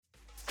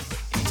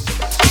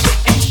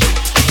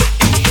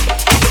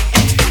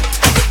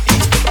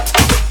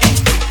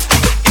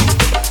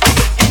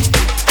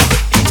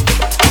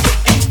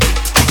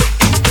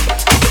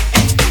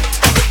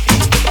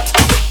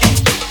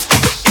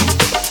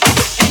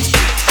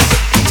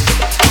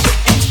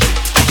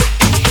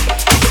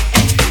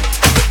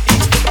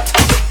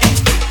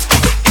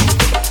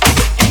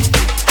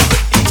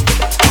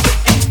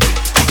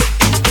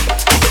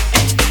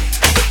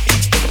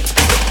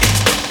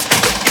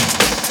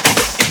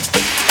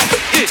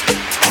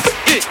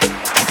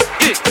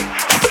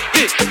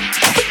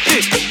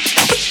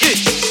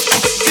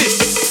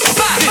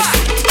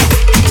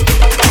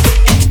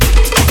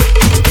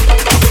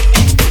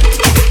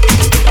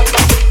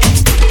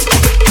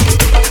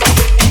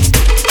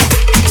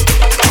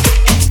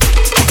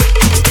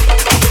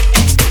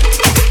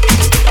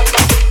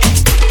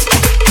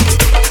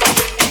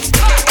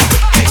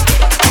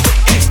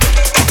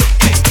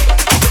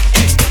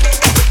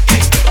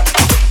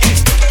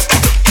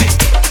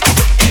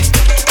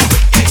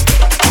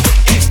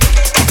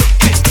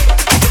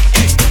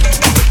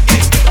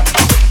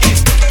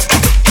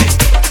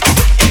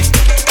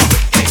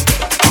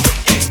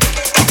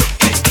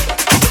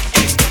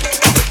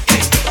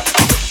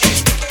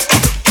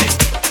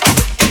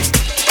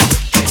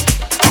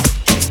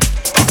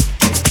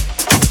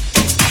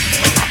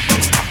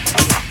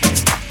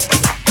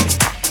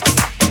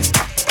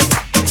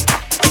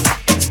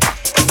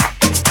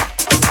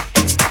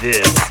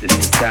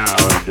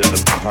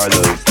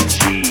Carlos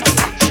G.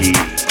 G.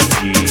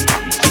 G.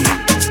 G.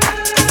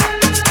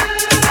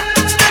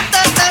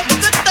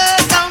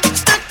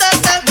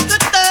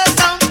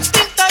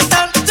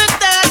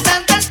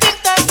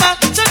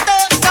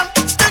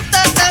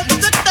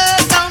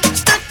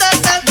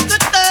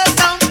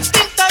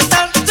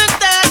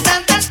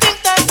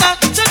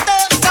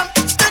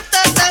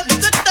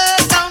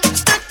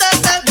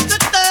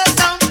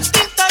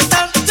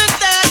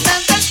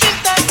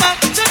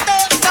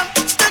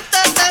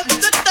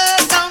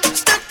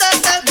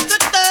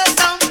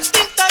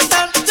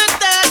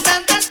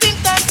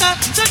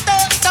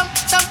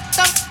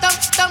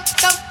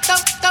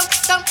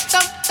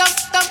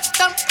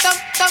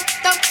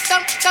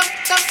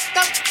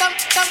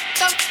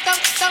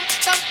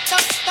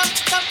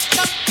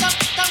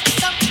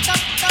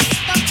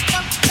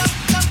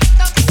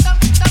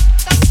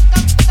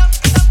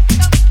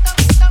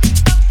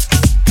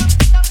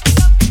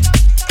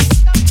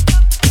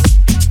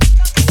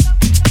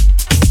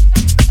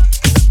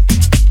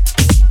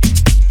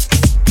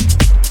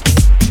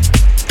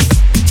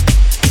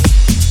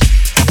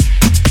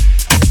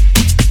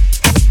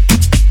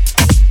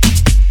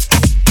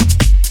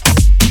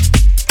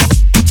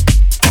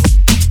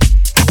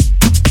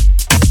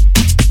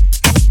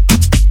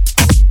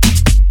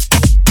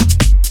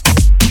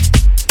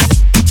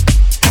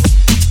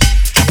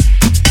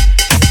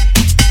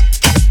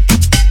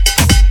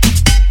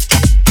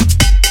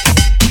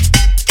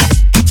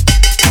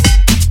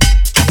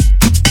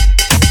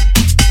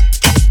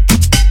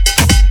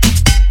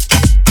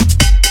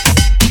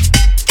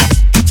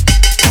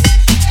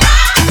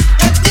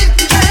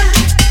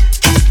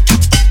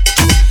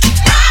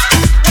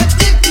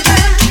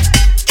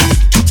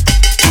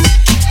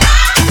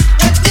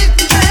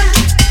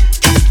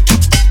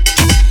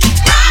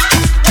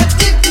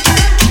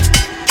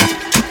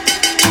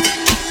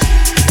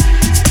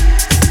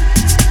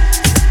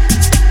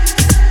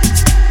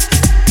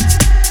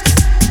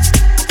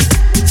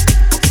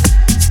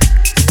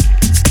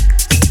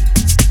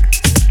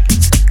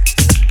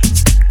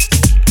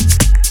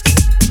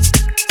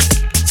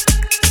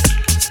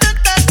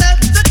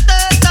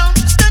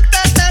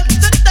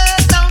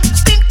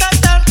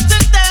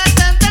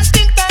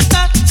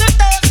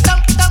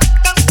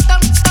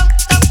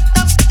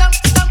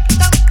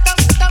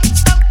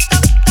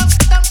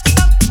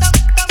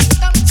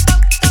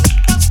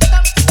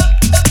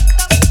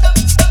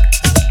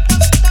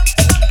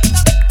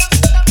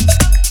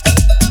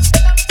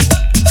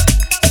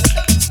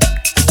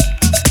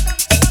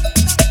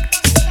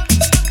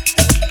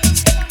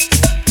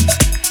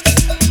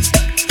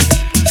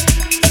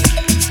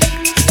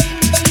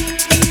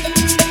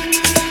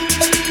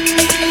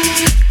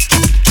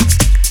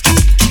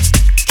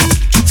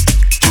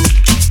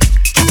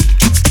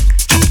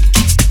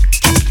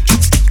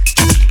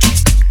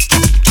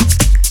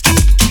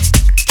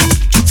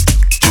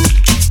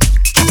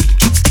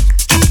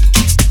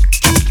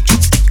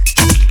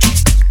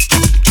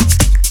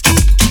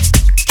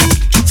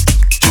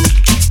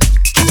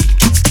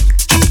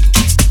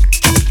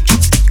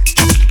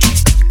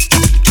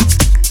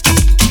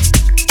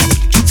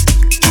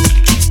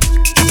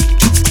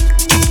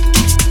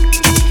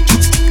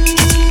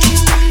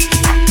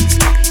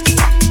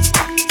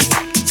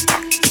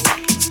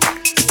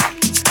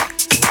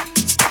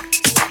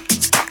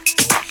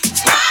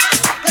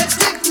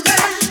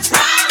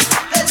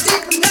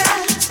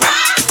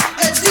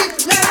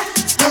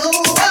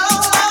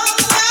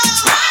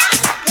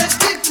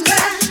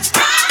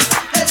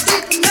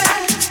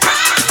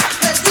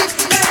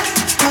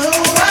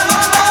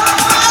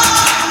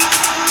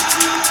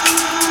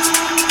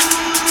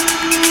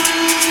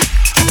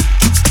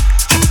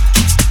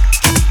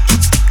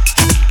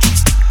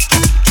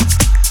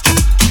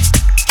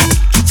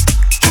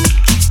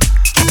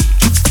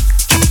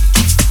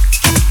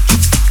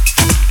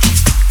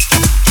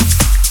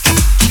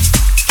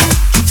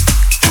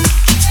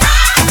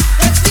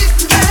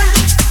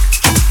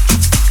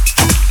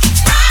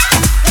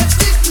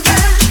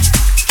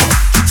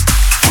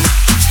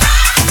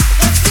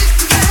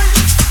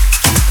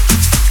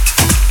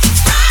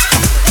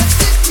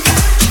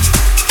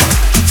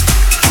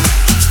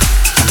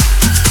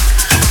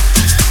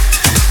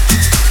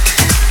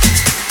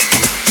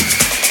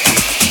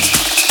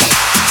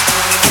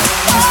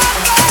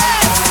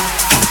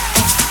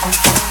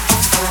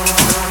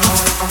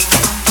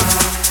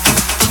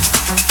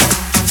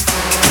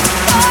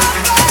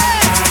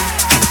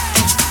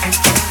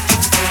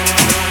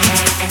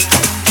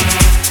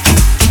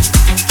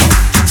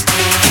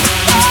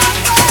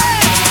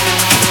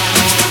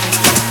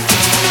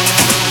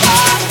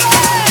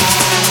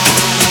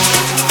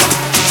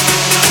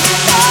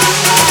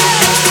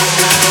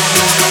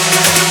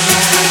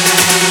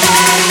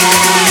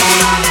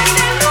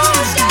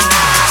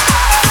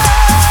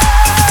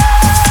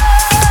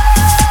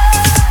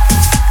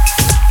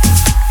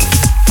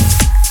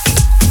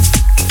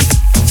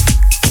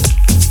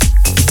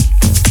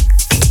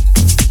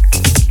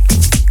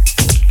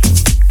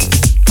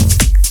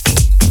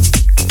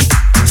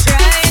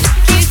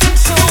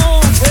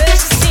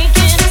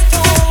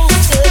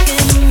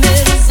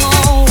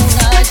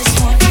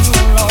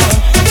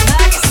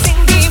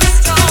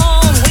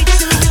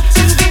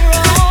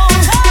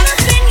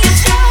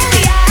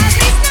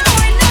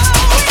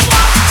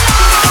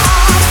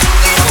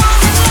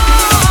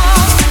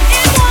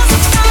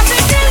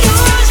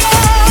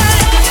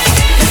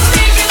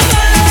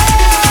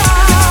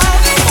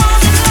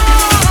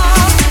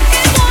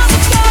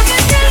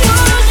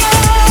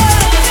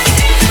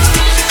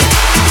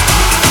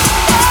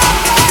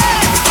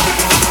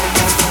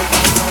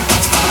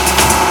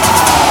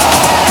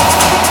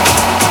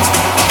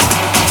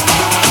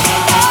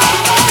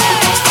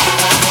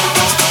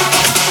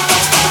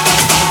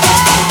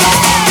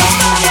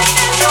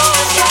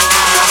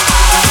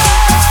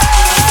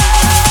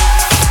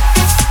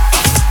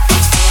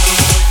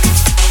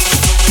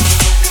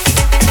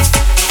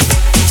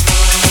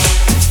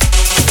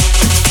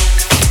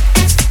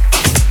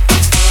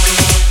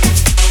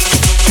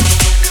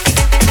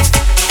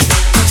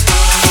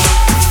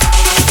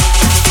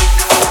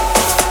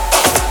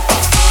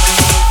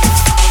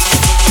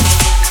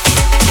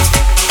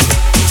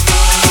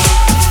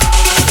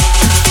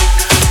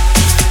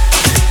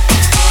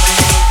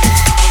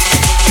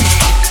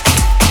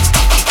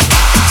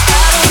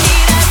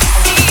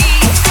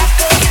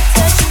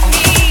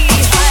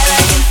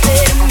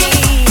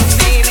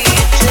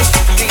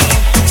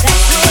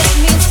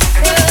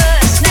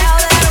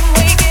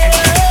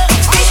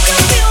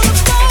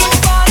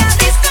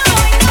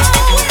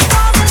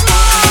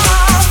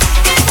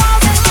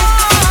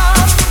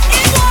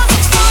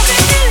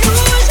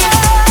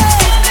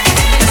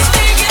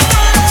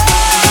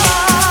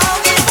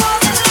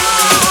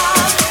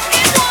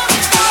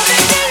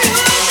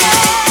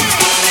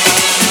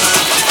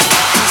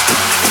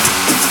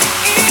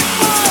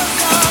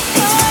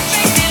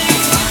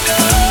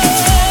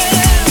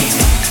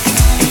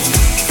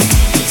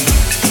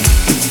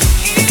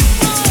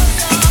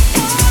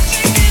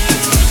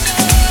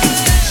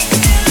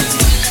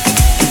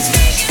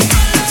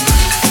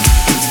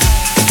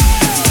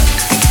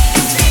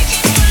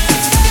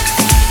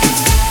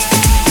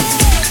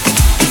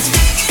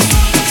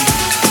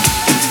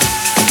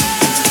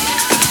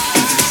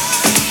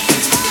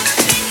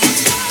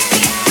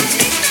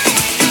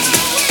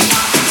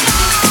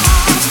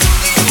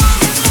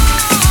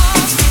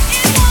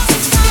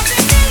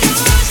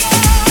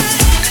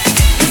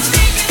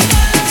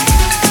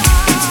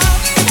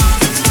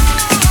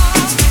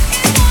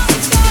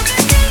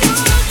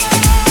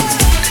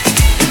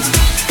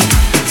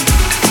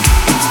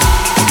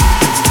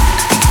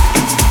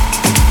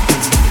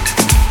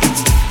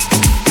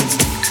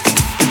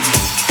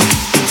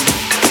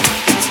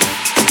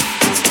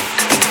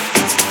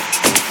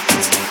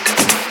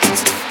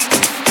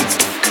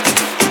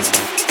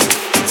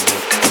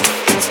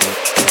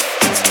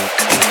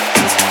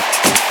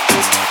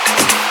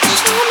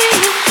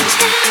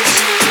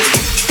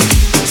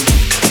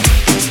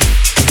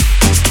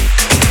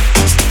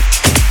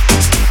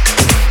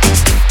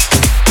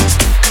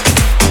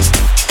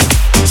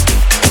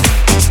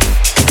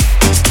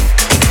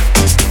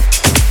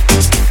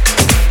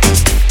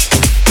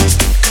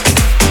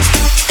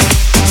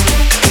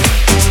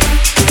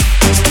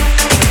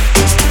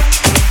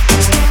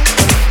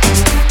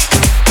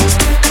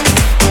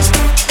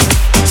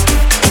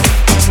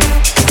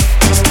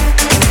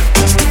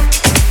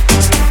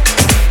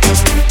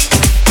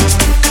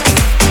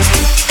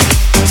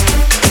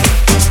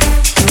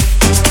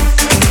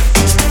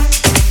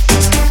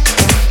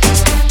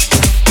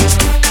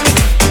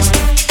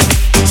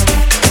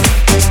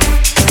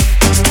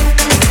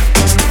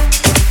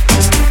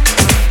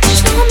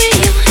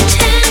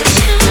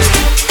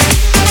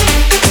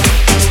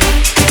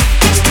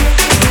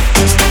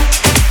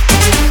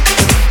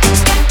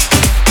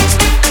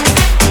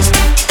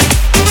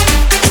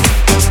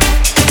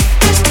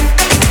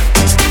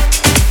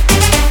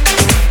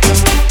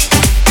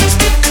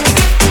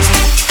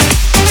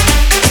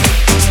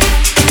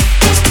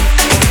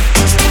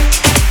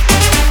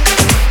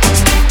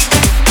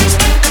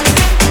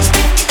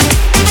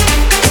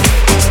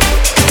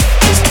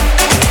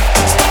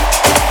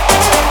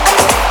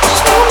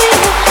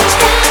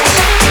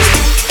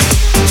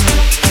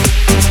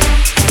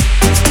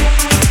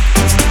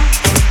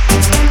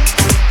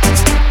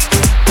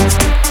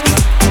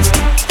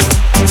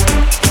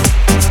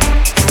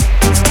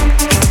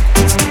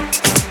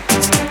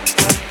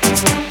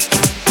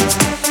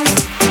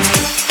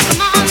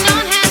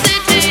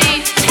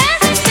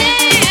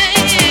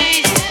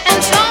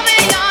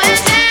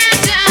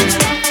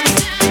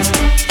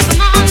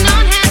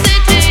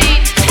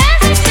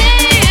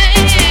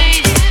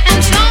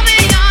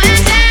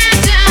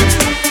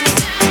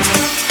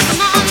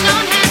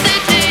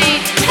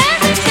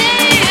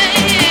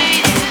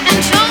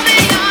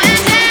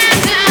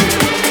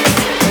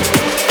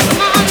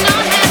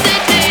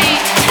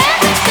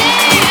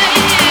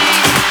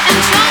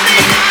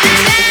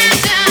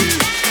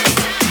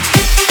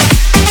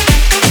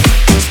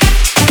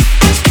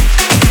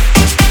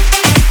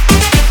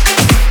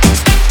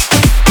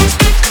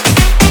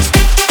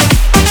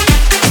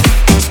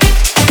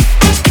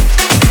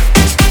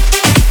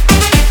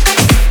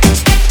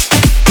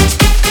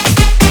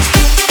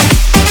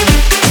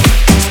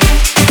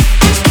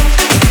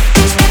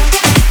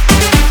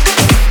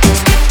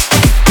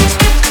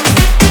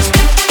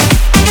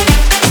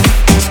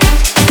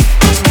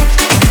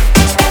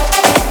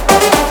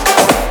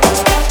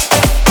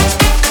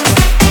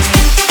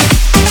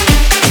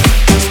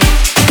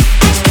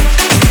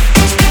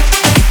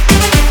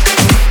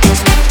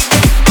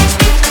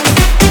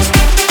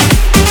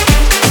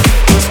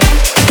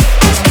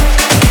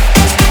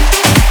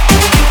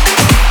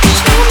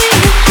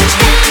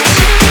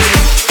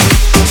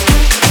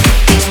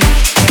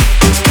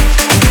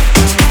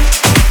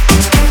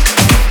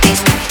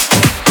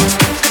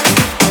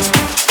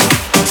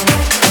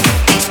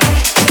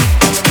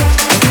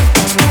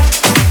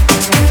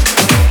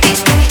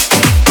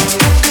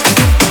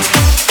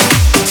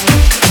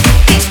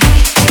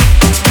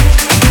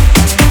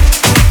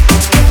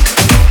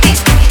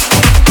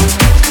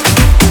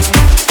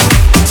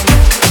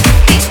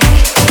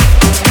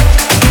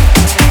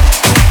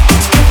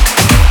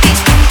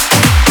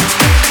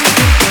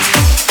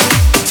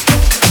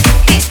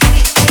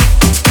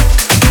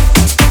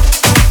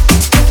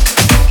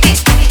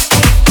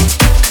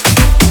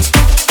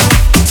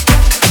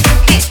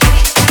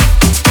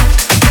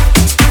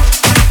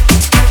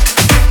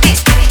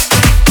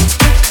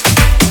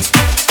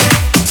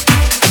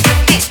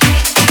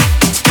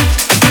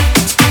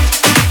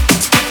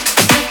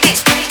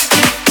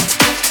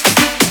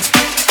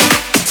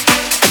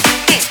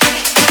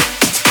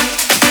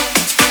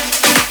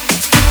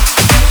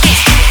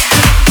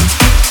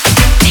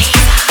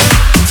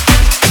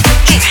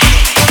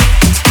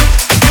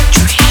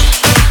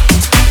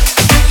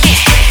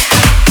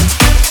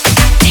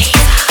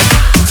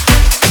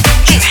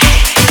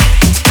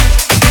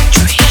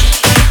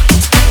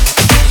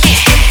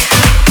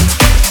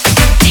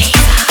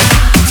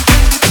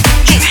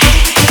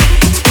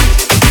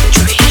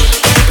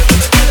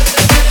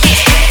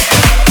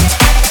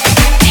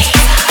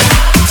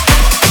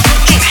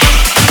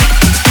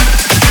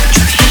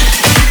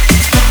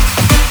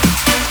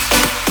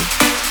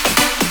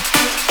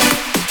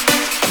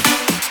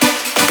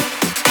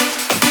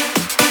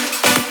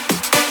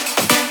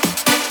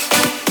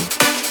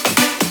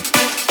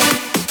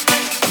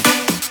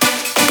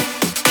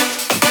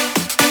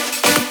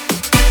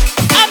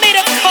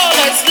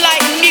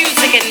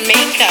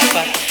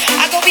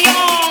 I go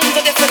beyond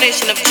the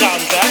definition of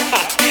genre.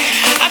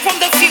 I'm from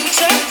the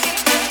future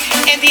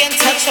and the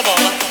untouchable.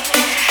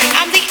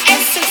 I'm the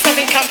essence of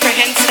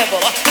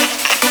incomprehensible.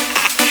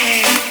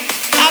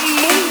 I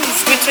move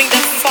between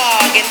the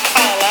fog and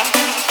color,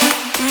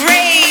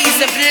 rays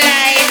of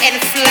light and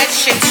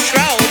flesh and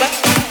strobe.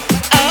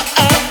 Oh,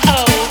 oh,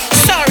 oh,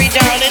 sorry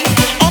darling,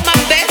 all my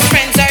best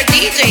friends are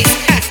DJs.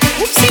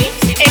 Whoopsie,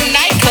 in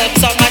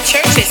nightclubs or my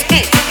churches.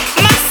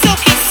 My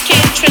silky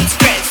skin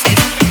transgresses,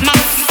 my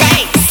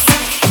face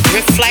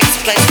reflects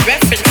plus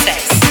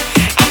references.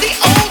 I'm the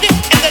old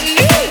and the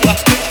new,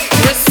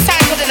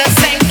 recycled in the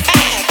same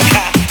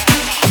pack.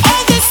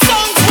 All the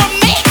songs were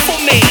made for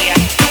me.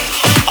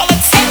 All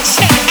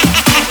attention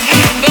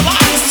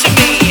belongs to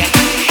me.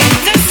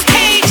 The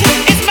stage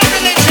is my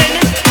religion.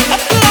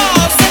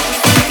 Applause,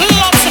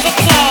 lots of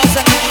applause.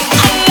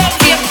 I love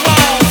the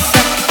applause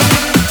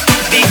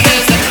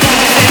because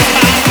applause is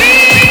my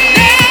weakness.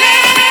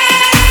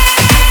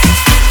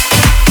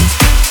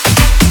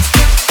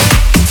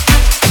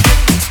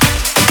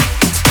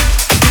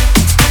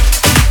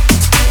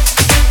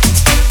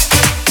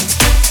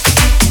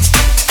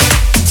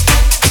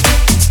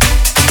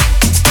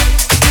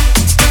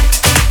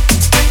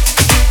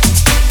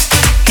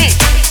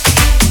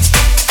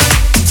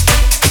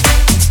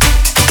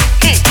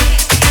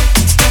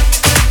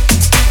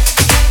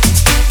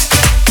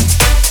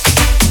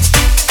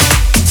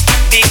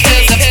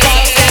 Because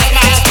applause is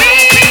my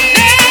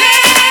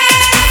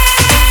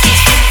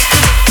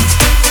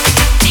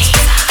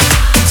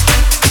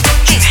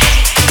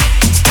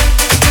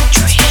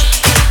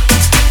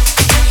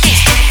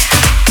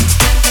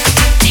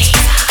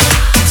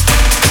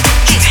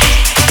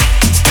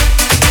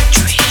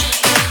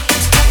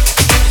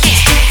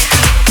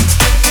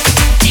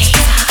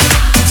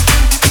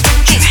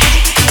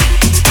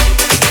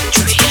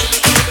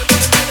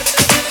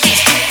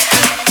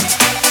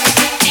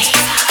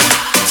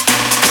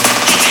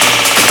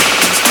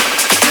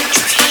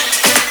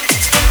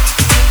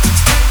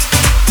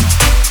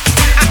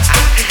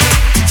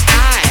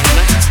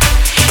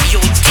I'm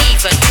your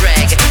diva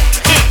drag.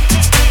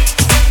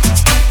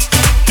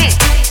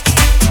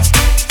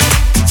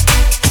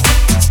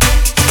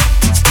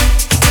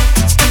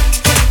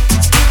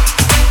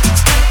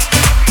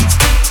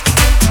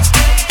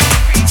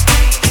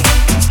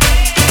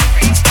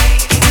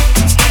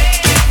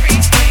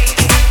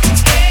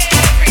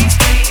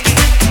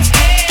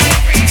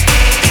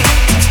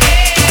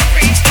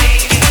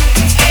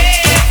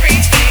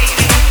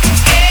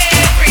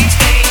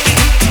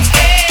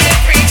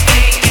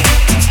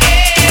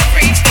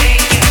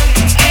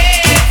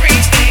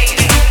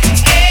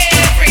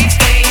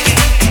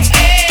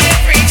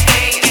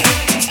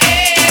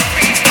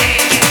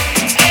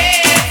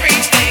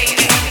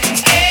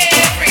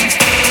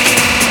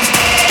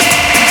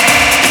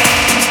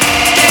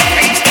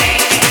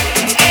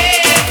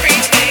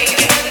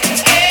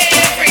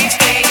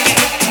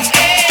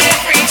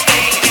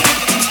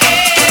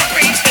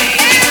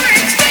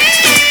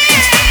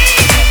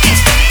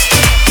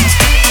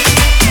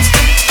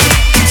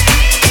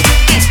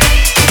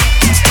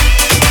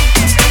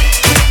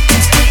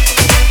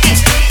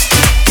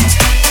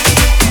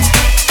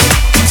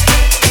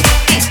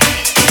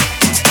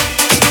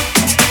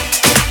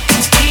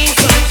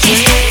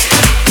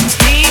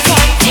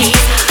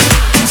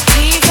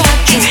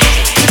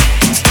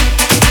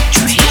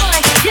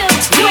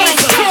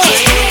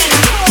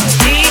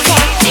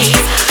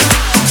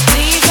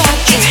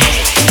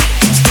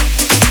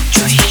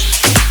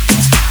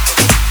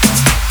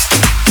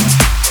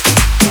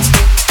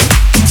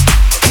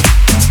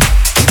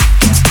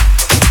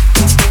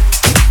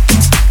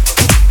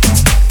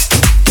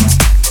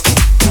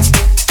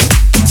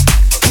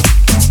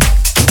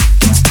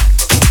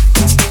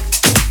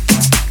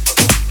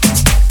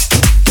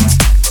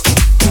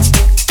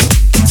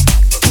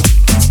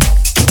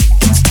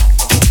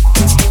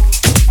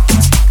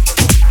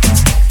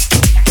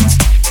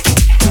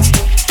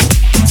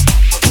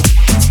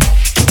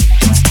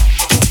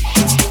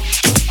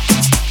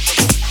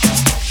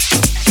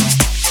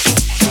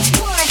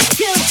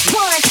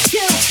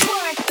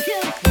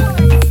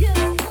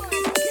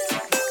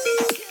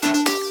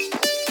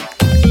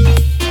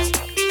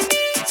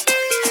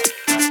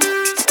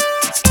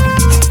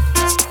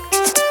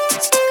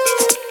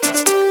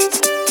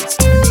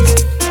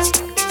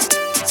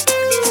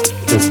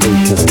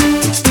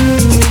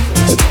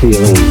 A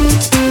feeling,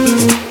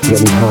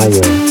 getting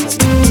higher,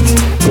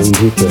 going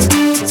deeper.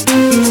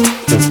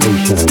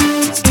 Sensation,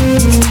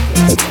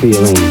 a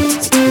feeling,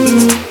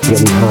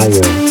 getting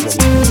higher,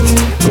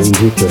 going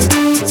deeper.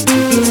 It's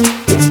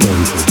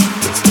danger,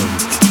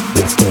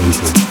 it's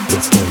danger, it's danger,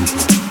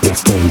 it's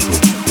danger,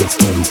 it's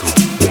danger,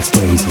 it's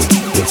danger,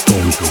 it's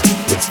danger,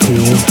 it's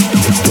feel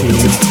the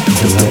danger,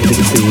 the light of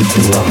the beat,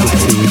 the rock of the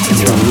beat, the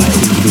rock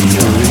of the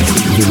night,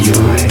 the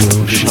night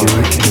will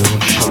shine,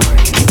 will shine.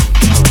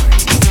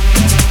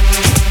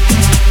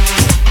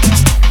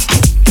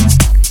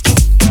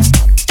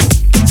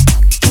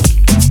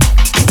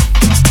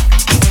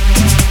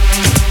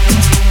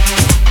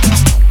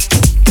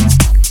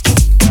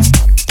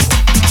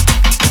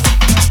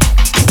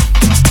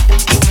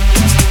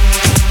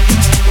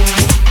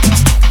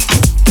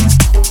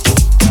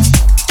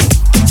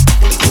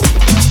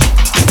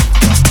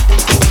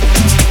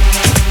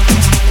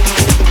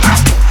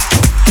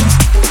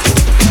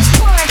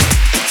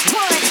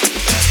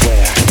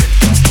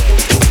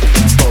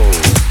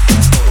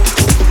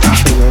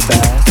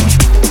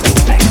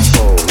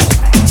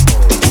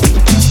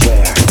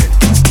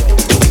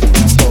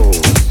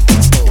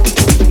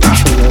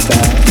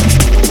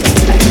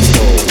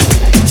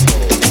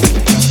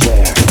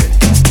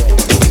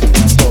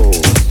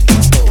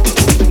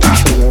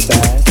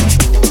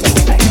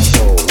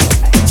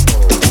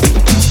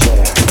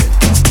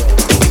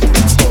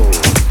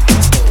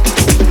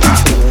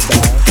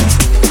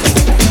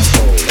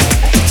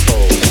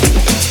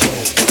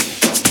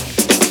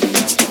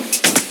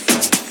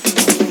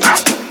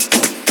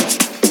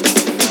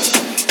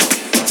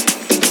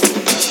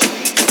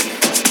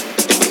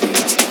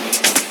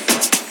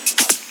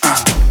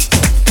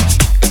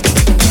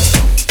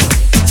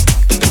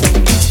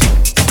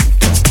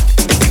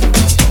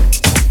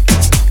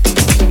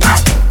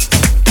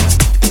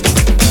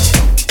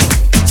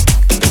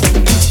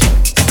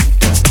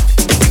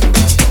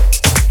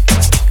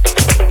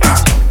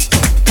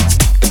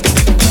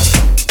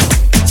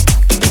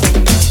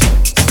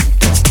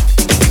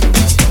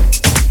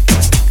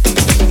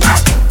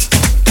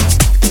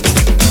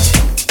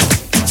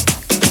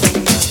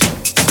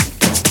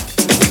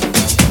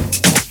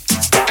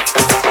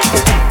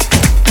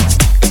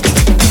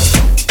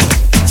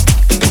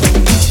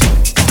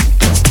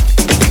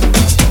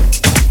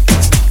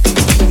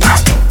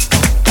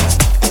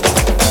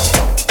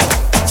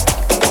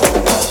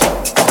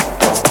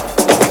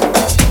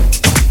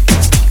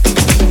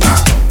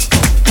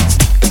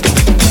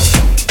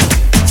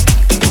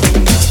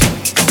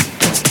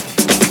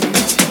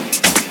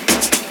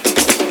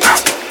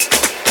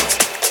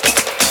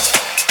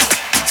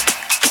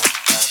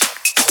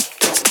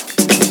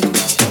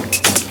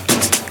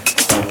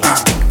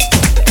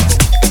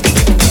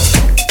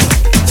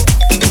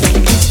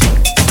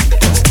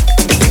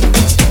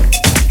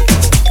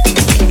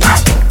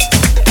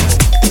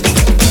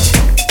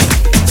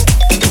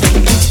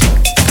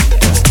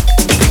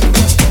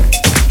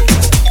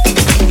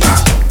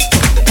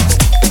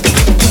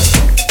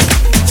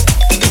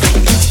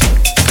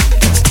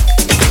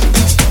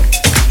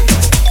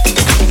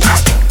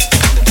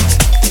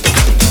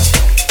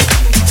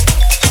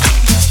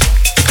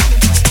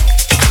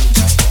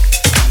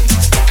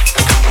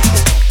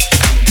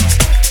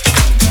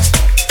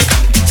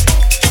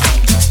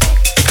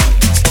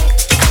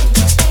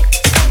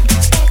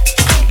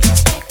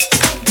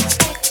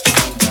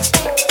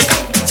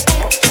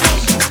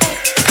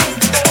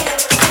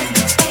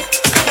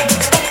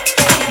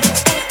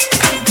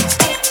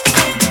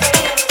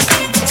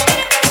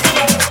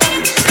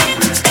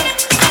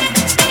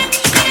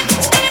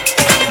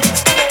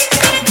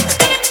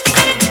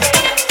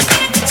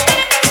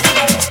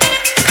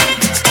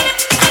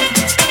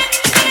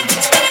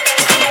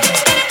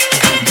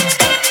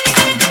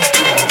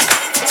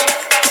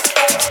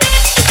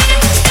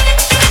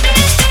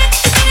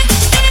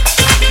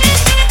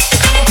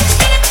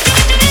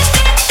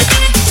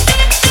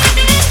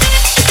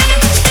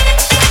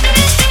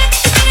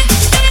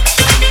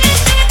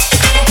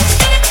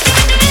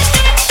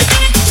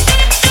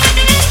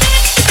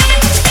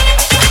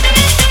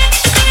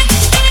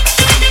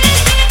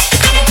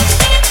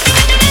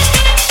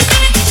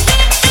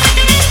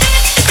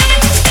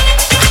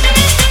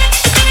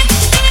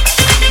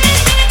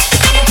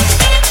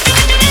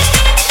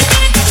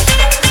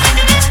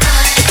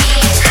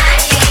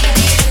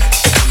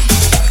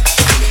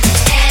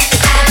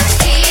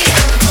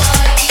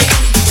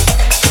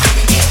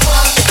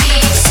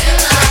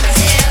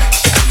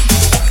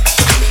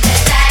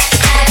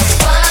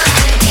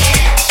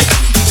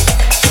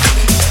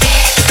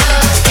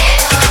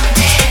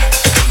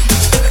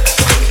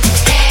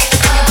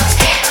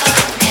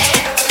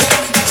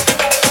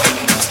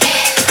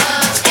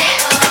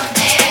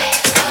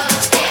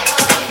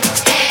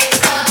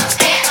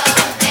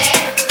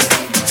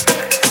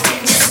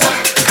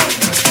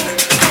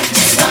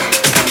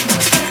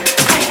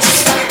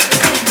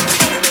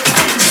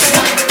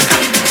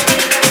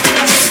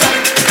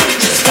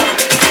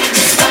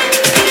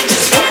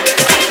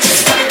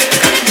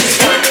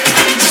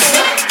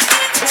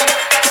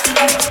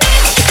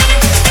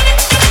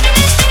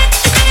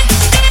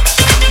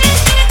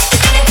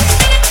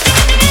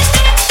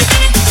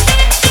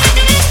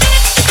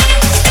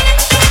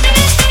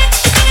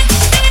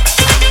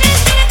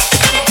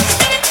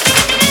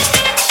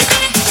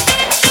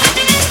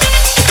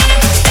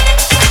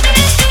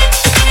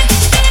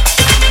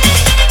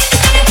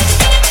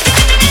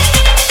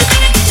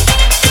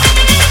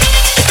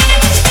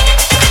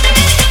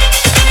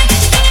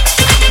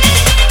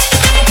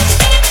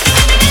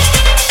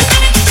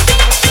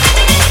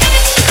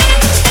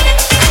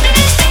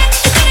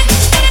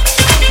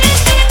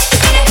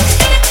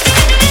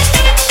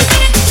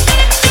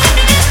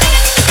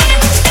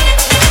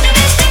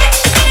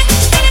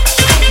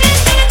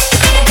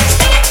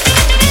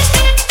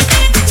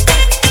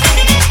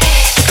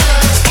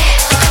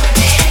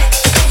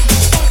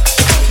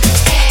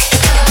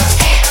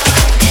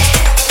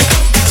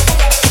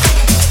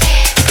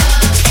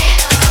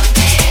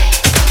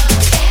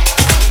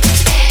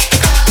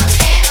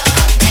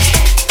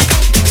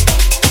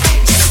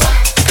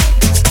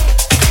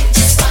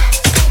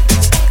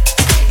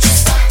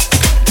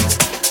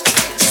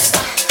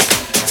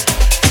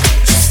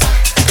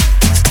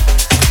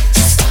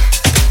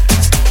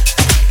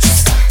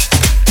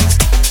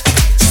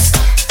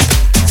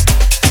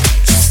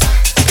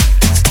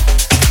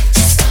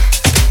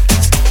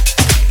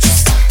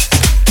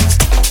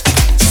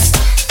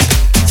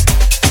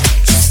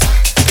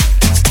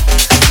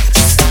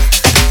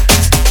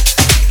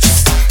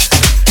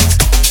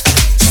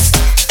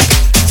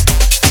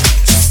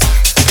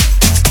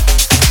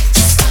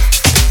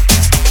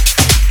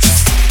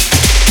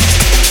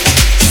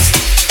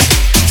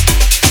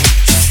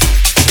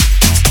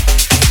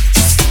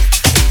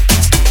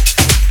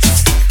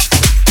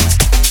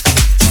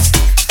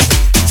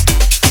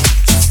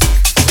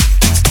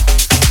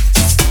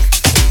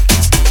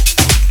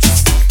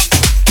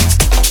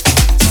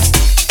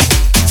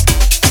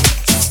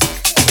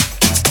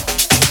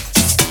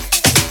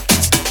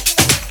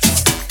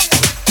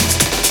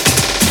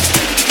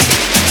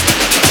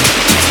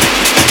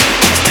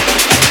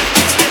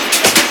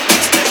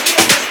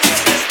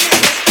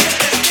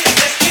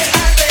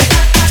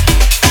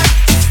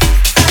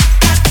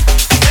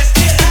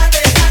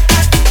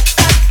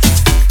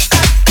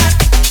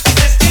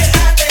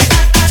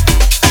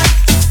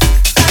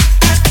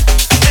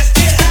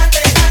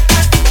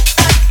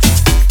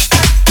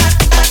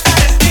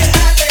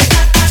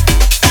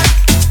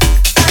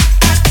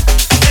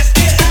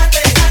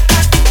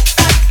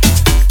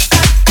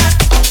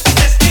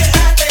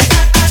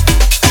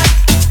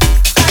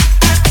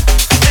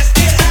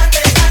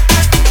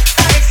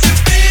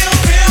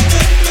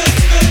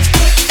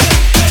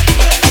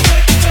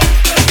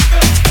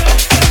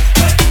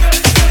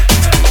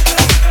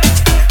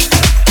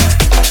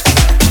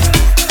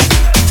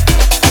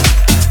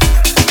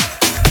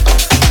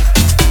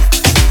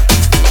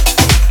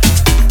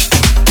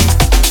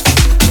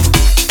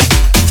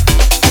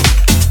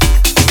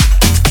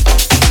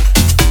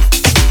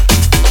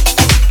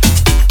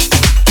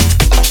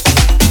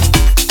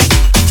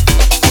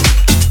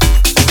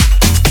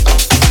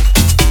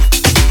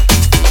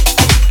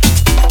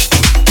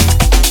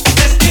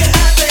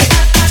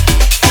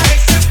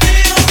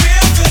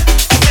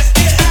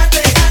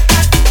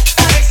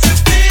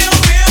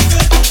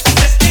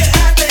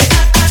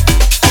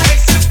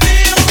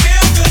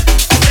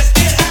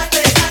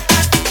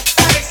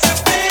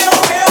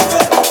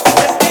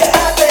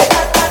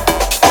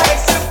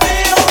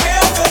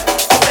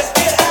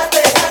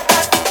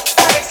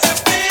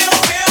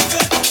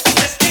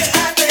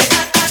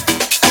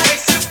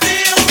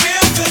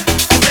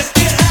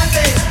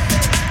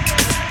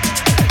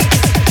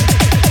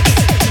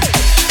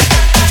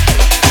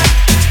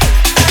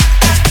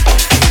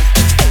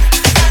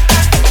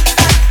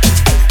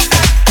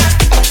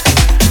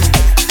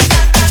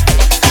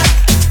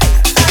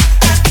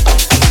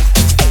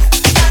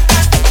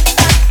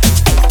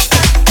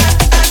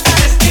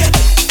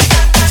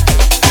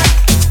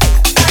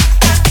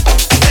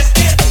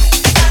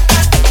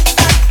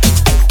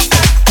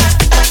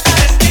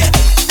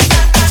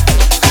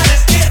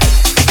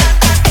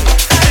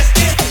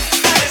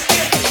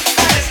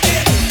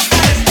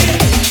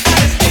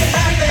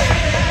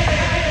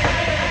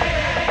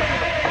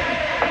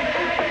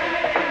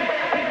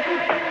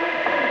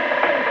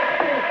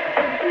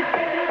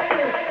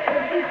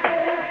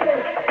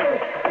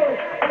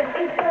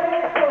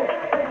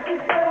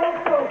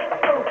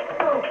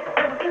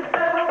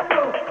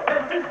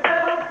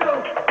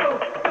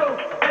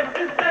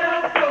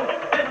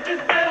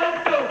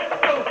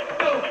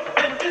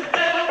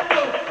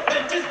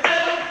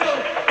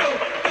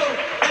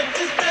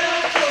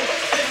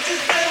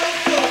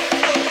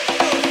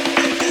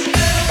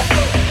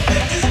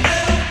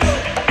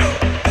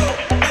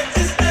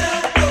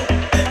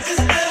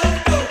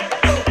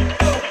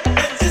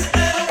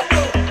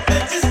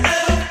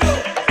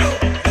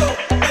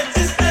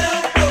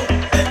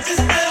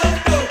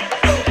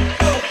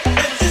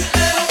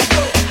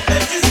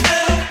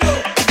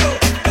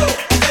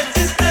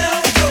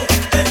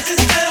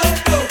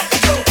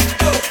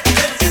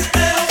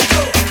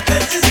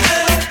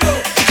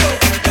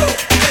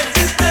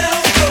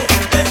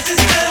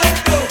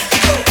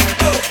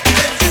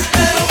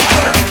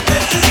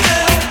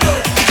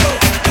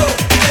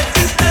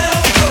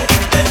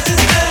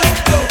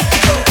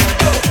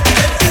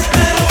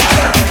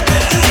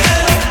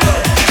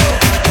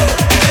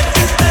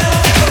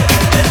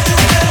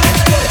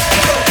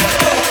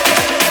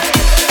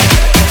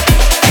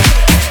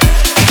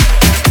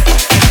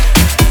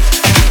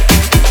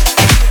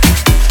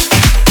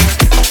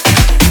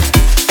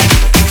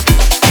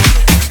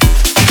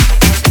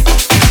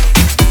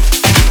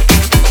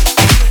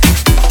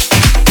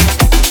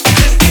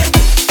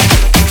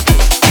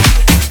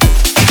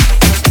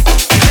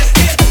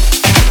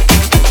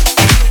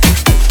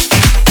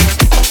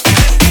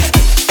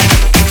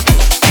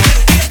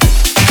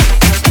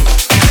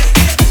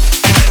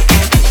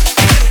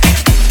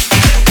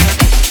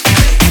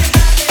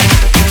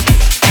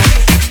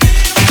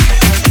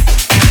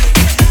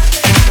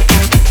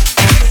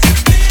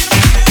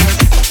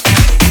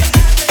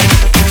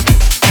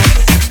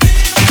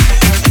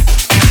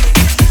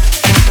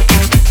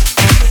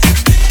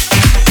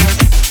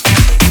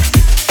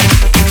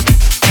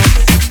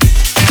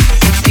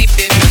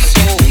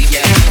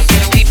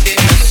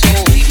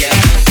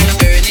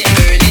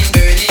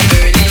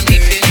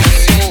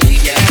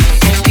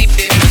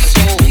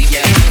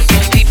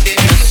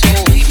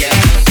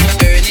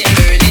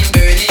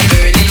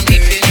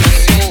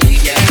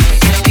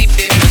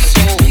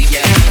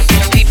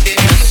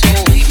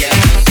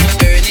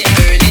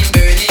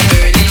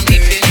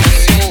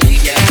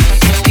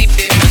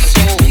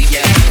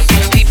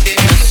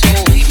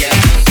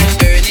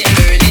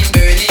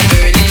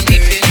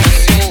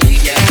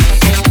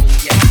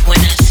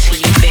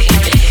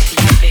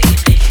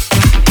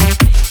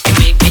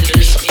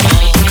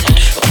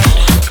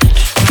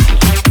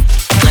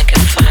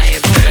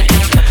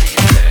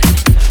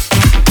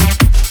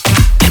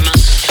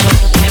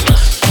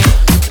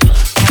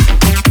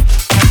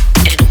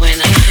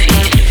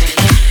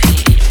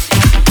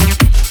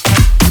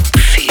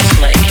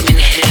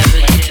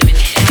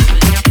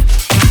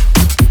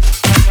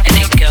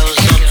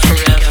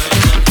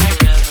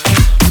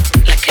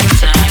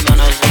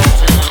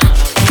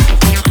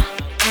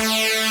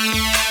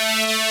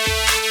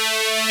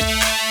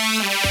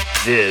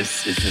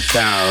 This is the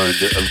sound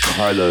of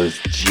Carlos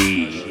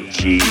G.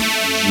 G. G.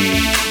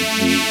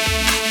 G.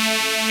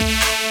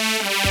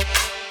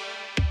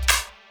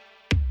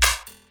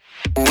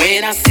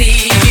 When I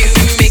see you,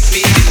 make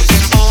me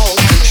lose all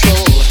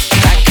control.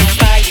 Like a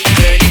fire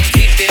burning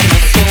deep in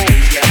my soul,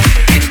 yeah.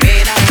 And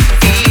when I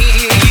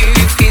feel you,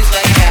 it feels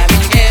like I'm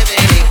in heaven.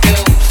 It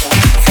goes on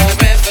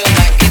forever,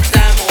 like a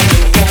time on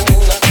the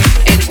roll.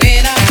 And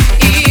when I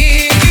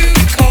hear you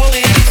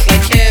calling, it's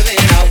like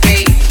heaven. I'll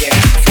wait, yeah,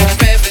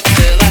 forever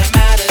till I'm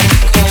out of the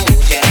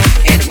cold, yeah.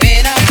 And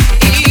when I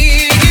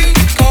hear you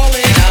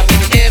calling, I'm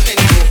in heaven.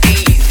 We'll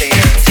be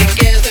there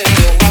together.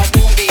 No, I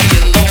won't be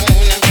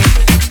alone.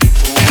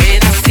 When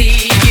I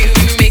see you,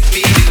 make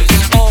me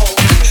lose all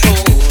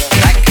control.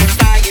 Like a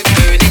fire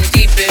burning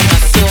deep in my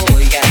soul,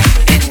 yeah.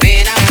 And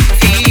when I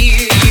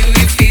feel you,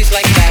 it feels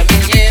like I'm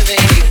in heaven.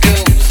 It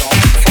goes on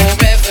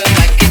forever,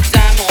 like a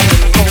time on the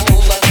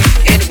roll.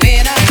 And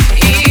when I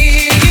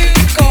hear you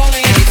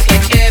calling, it's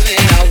like heaven.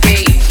 I'll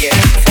wait, yeah,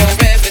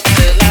 forever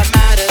till I'm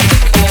out of the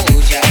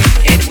cold,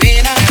 yeah. And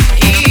when I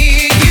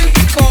hear you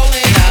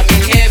calling, I'm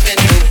in heaven.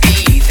 We'll be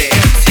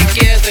there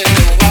together.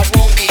 No, I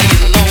won't be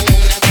alone.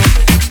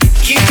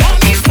 You got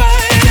me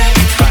fired up,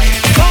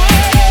 fired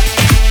up.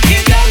 You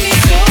got me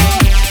so.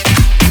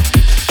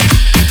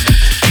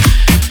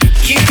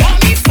 You got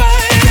me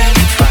fired up,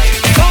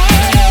 fired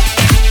up.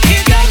 You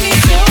got me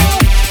so.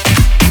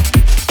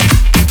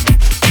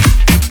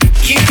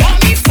 You got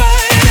me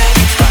fired up,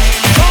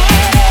 fired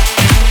up.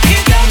 You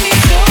got me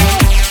so.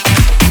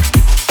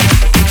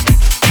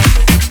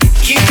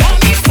 You got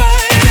me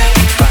fired up,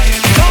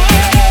 fired up.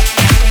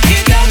 You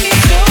got me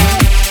so.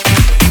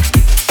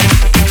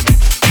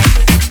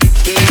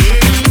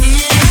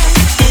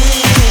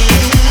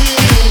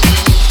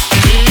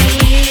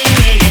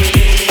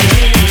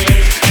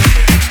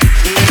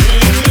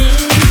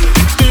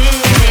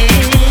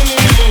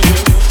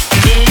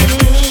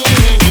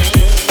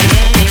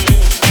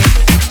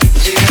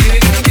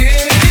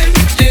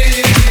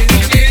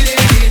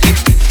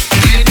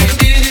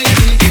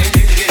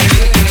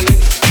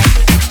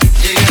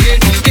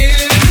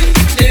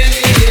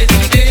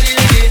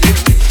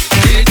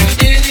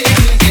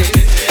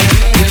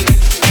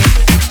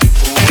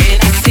 When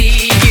I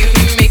see you,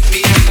 make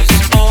me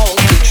lose all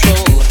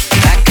control.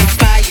 Like a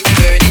fire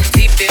burning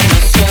deep in my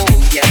soul,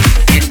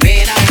 yeah. And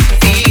when I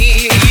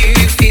feel you,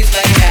 it feels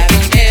like I'm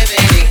in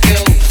heaven. It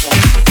goes on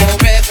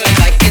forever,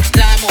 like a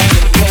time on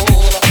the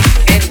roll.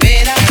 And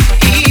when I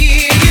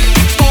hear you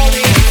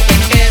calling, it's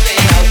like heaven.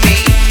 I'll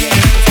wait, yeah,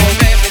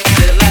 forever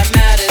till I'm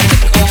out of the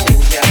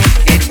cold,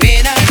 yeah. And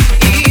when I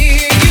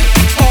hear you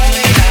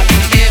calling, I'm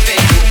in heaven.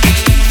 We'll be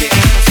there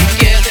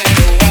together.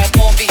 No, I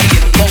won't be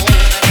alone.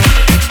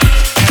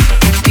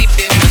 Deep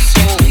in my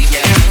soul,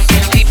 yeah.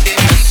 Deep in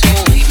my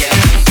soul, yeah.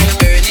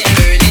 Burning,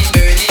 burning,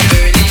 burning,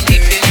 burning.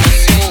 Deep in my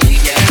soul,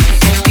 yeah.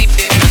 Deep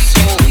in my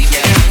soul,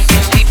 yeah.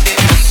 Deep in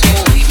my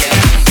soul, yeah.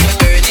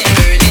 Burning,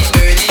 burning,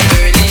 burning,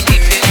 burning.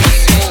 Deep in my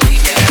soul,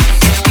 yeah.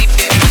 Deep in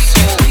my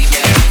soul,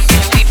 yeah.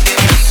 Deep in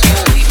my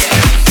soul, yeah.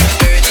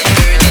 Burning,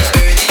 burning,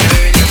 burning,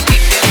 burning.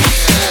 Deep in my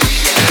soul,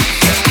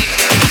 This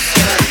is the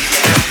sound of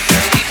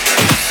Carlos G.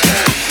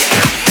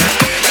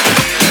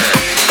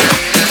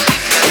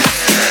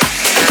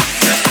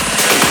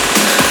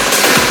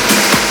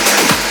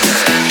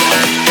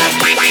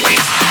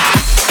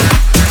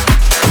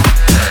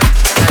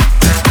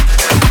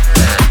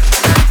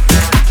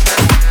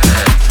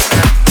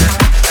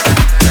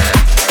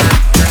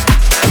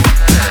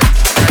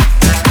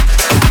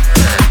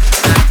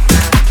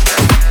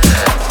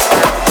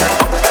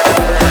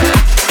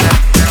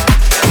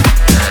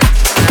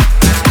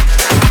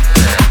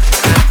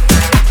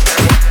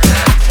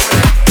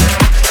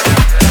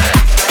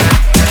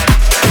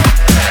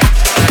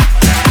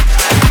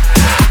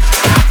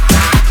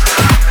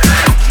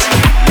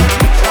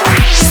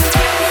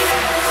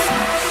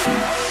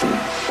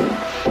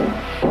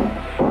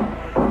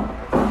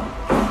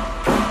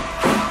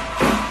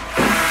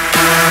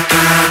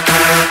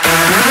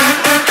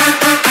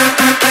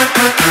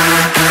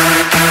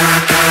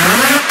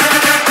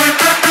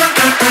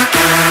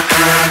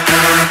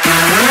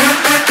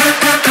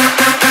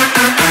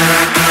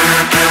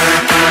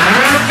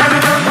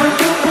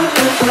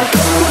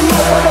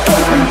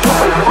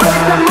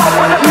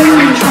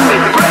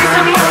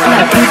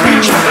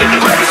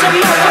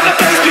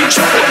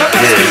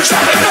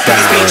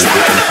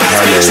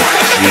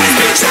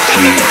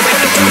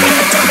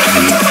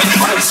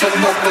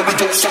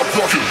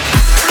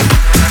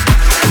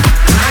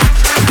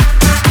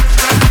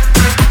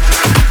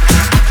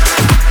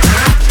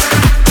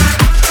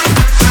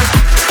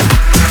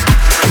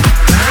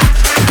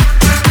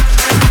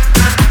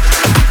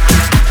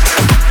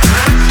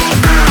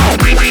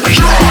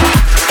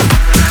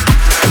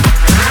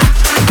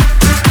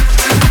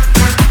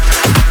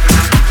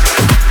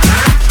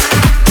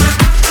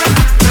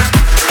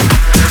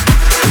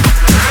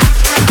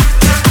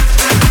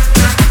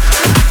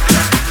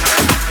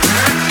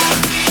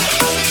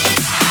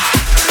 G.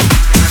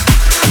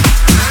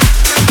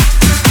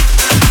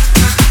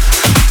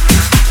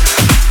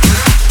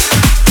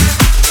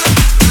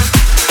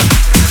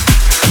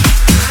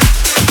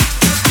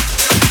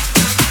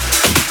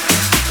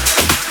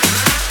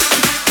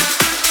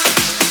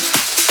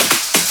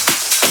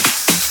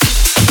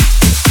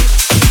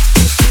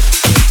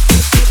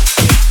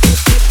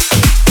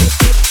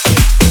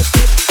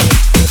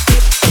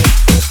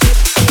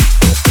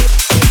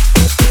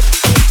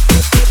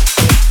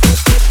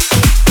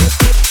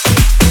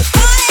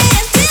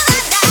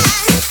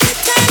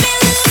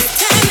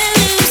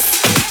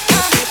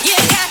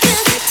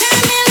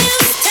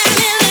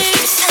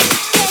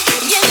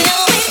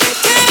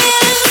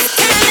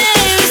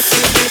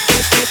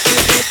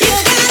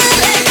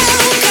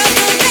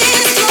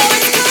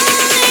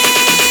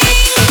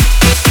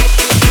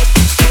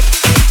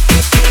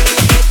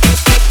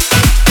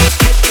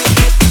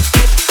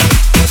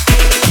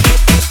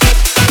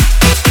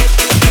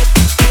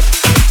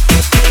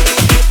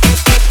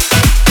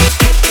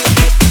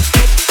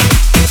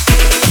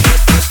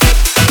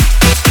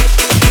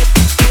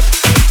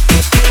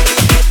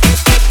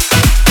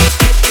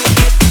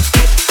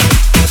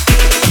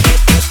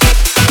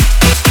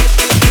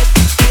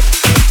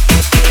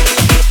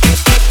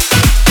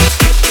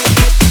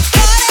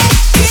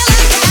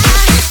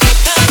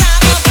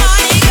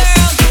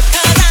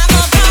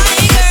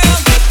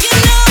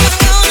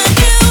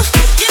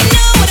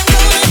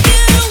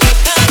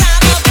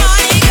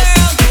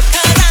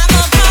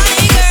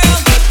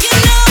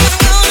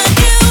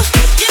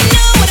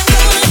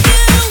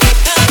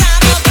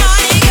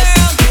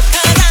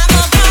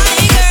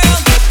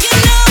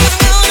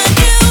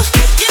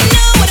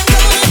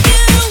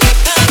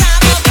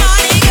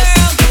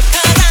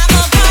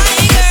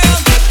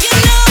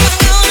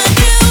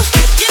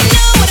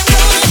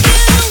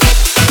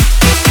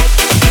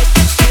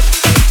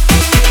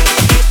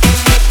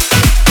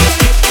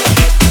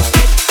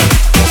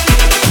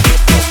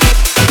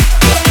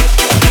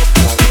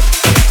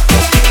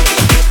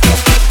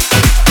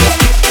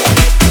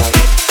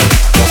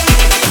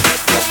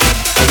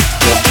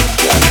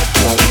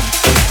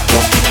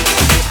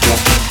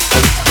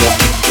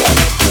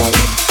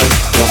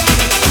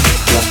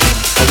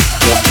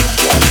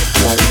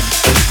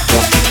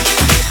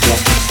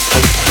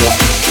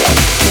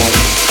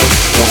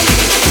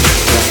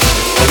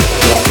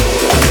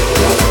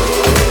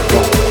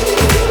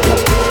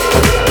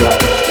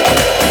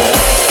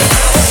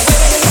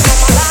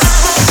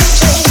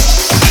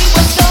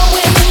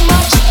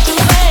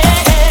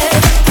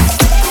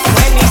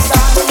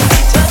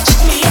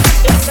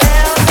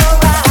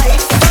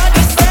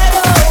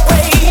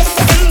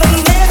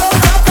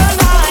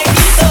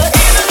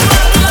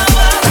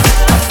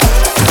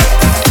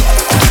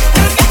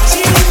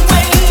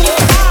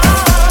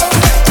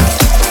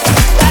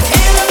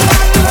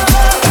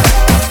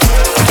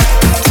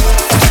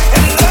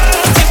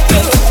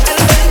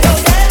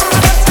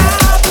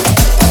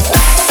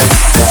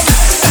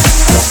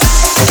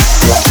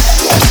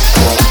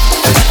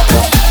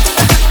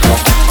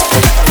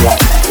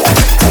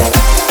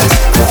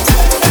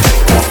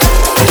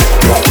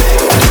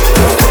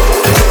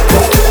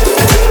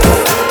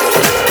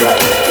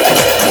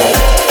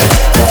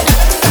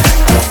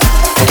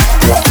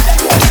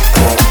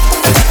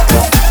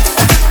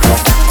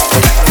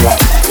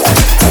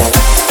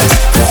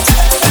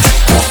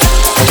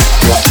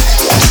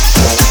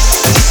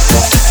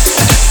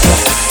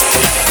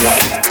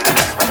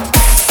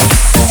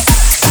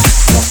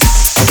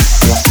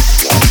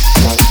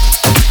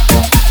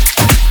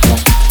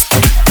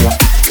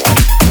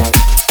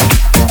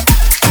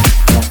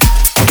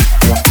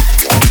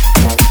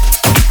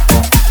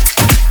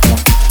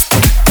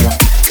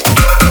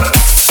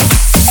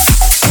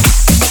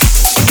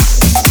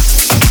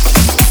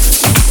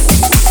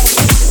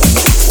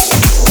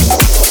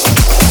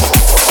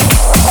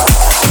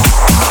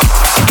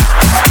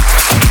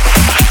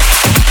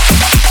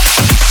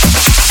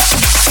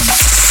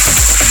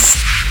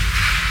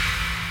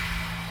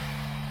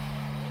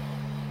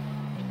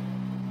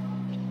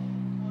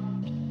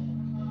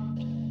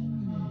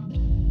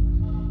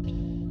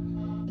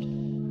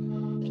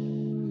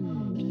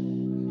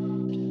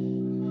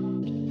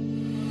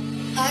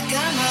 I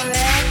got my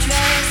red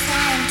dress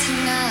on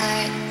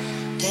tonight,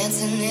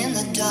 dancing in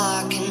the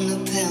dark in the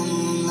pale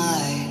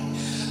moonlight.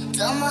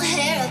 Done my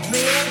hair up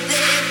real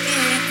big,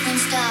 beauty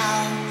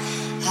style,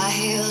 high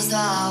heels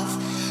off,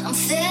 I'm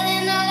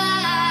feeling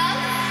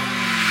alive.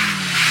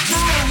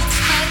 Oh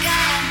my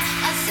God,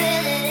 I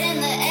feel it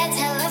in the air,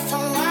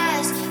 telephone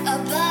wires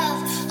above,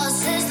 all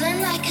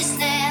sizzling like a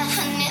snail.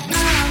 Honey,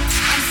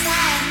 I'm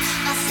fine,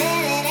 I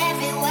feel it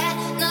everywhere,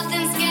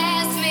 nothing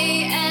scares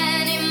me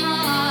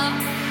anymore.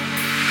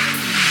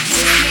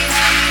 Take me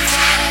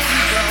anywhere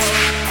you go,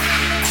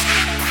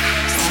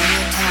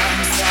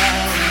 summertime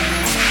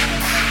sadness.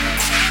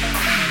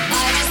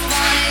 I just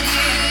wanted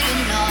you to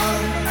know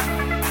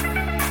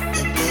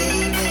that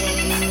baby,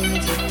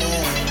 you're the best.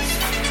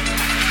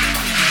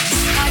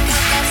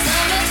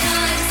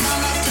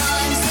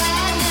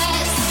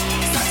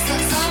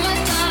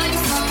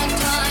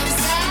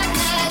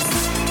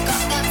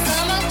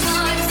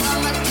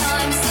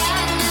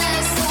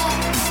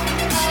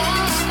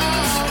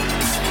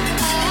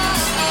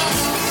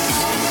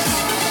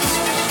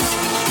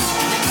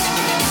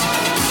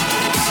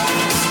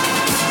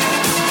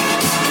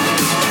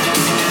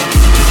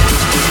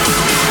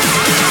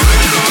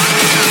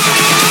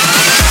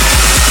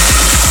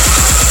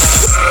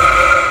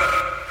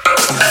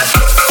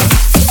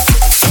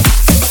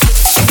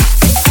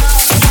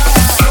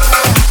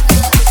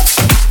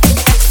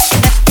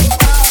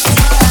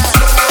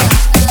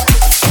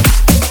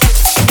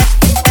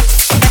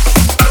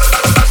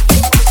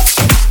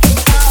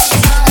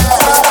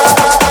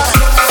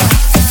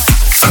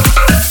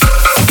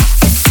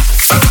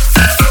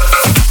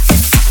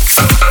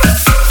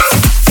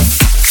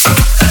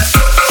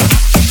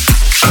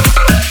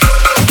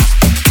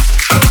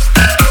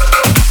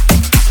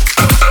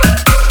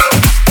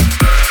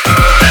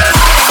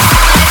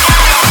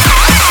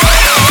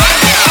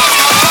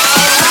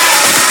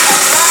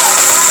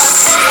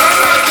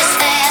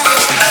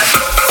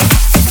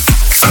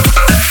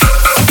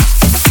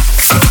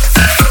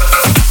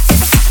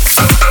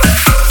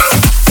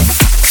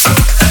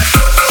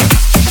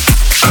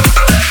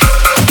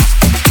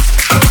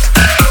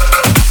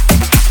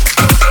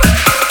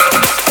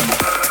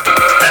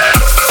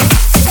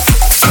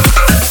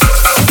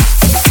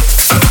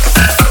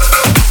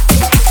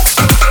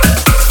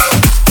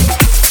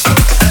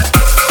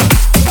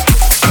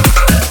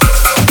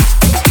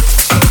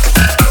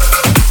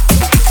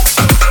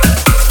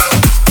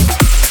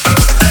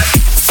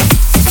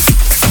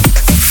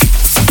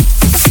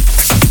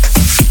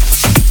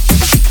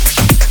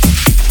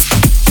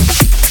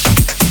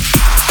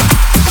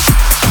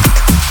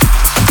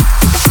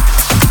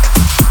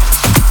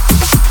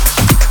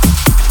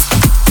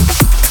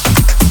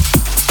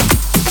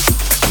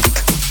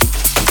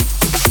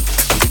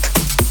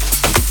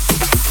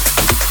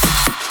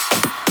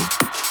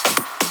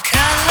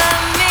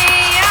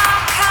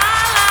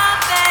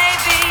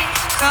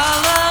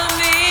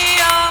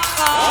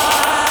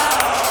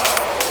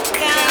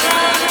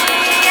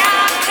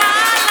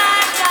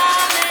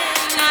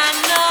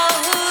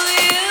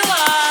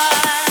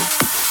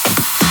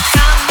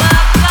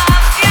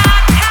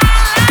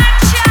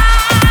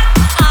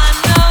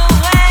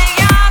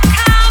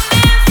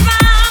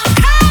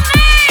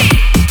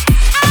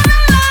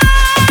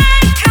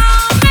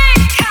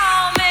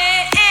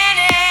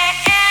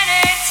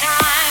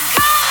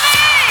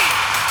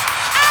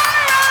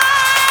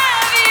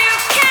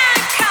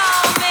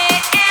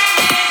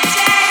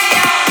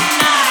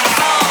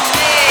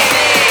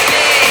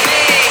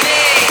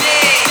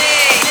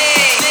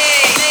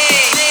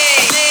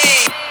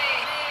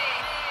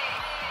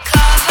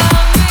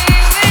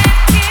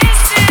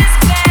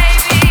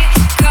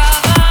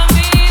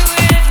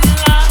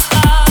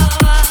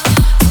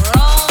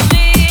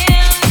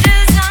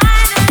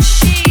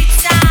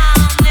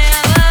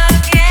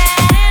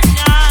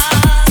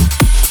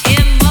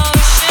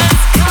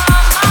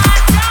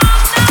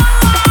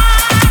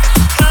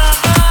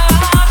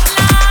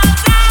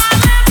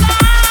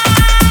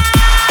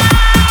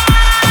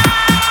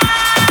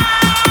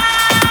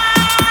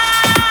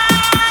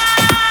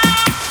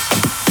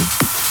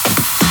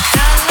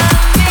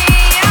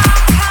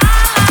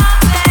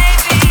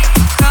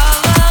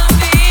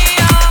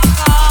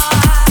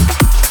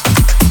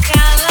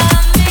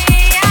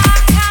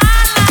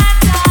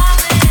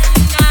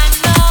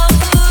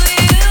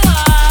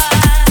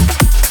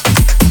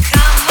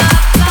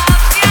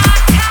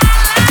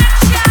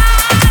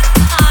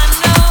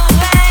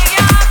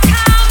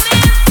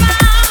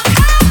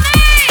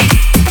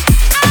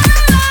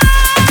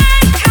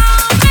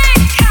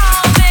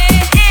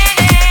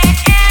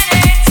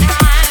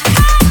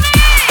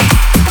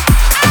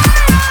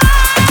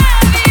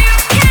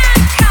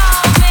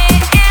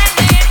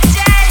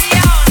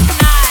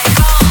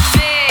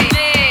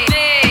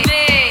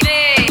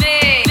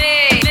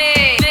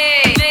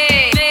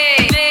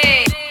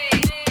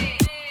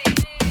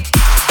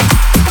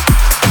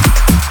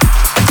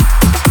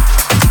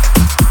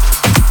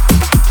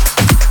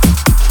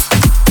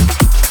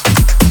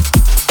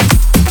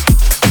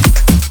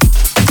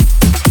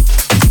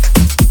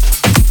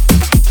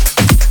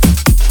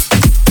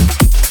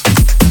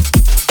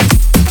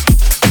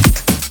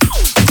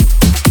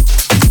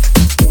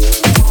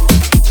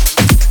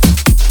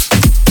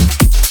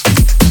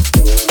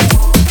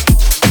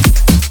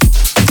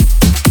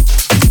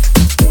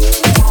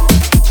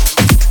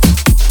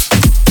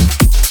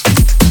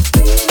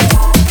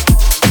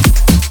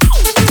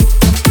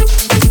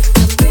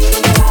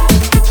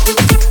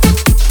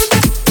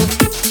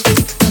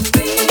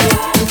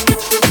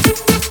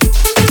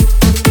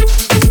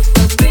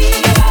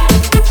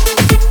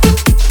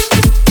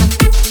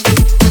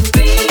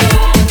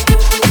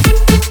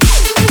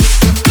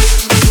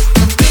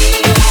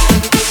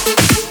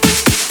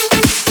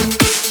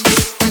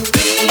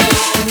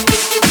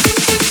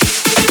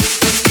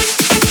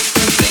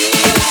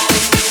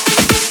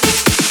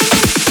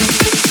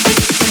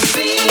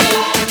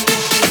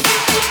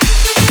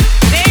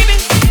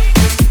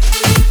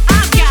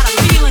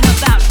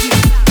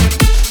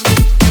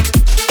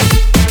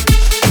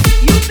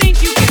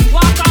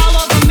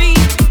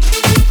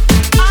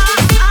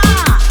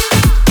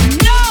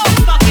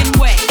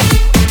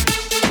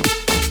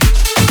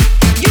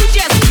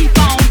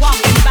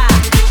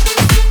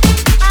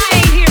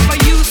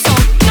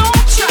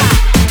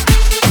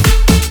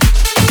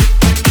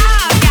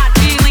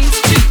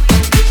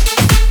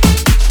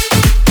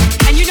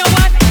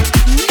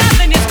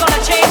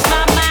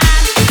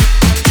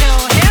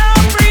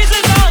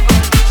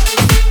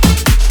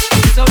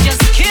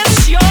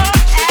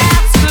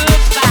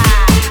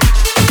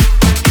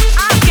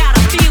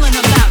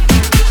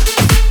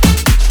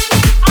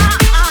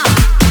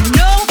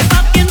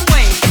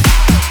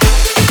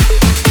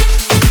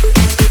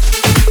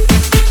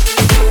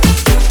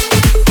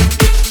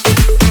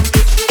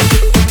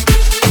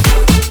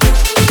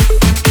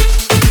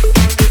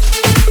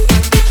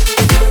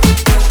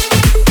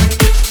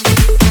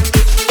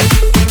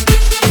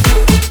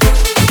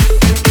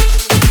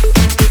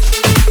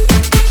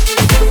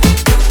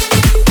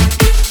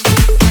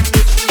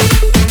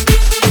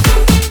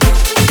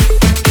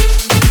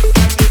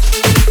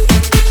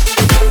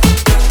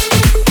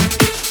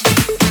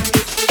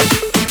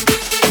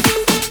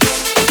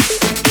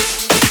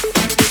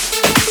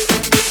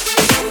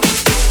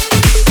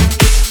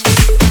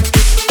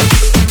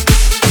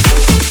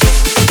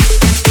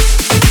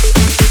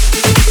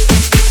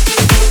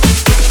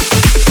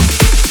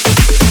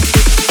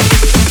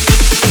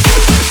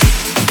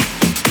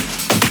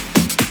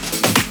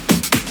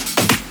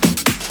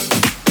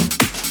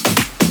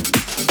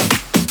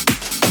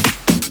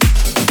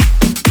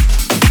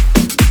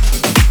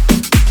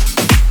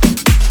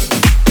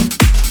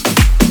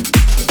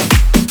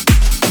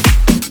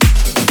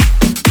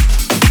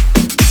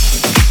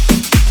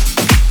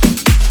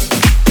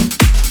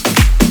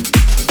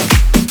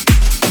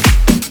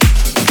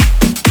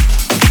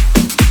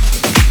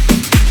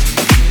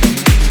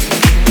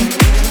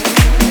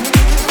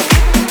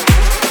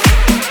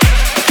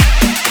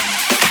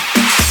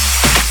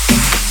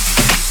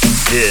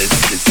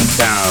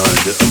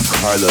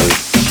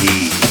 Carlos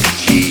G.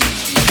 G.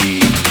 G.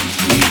 G.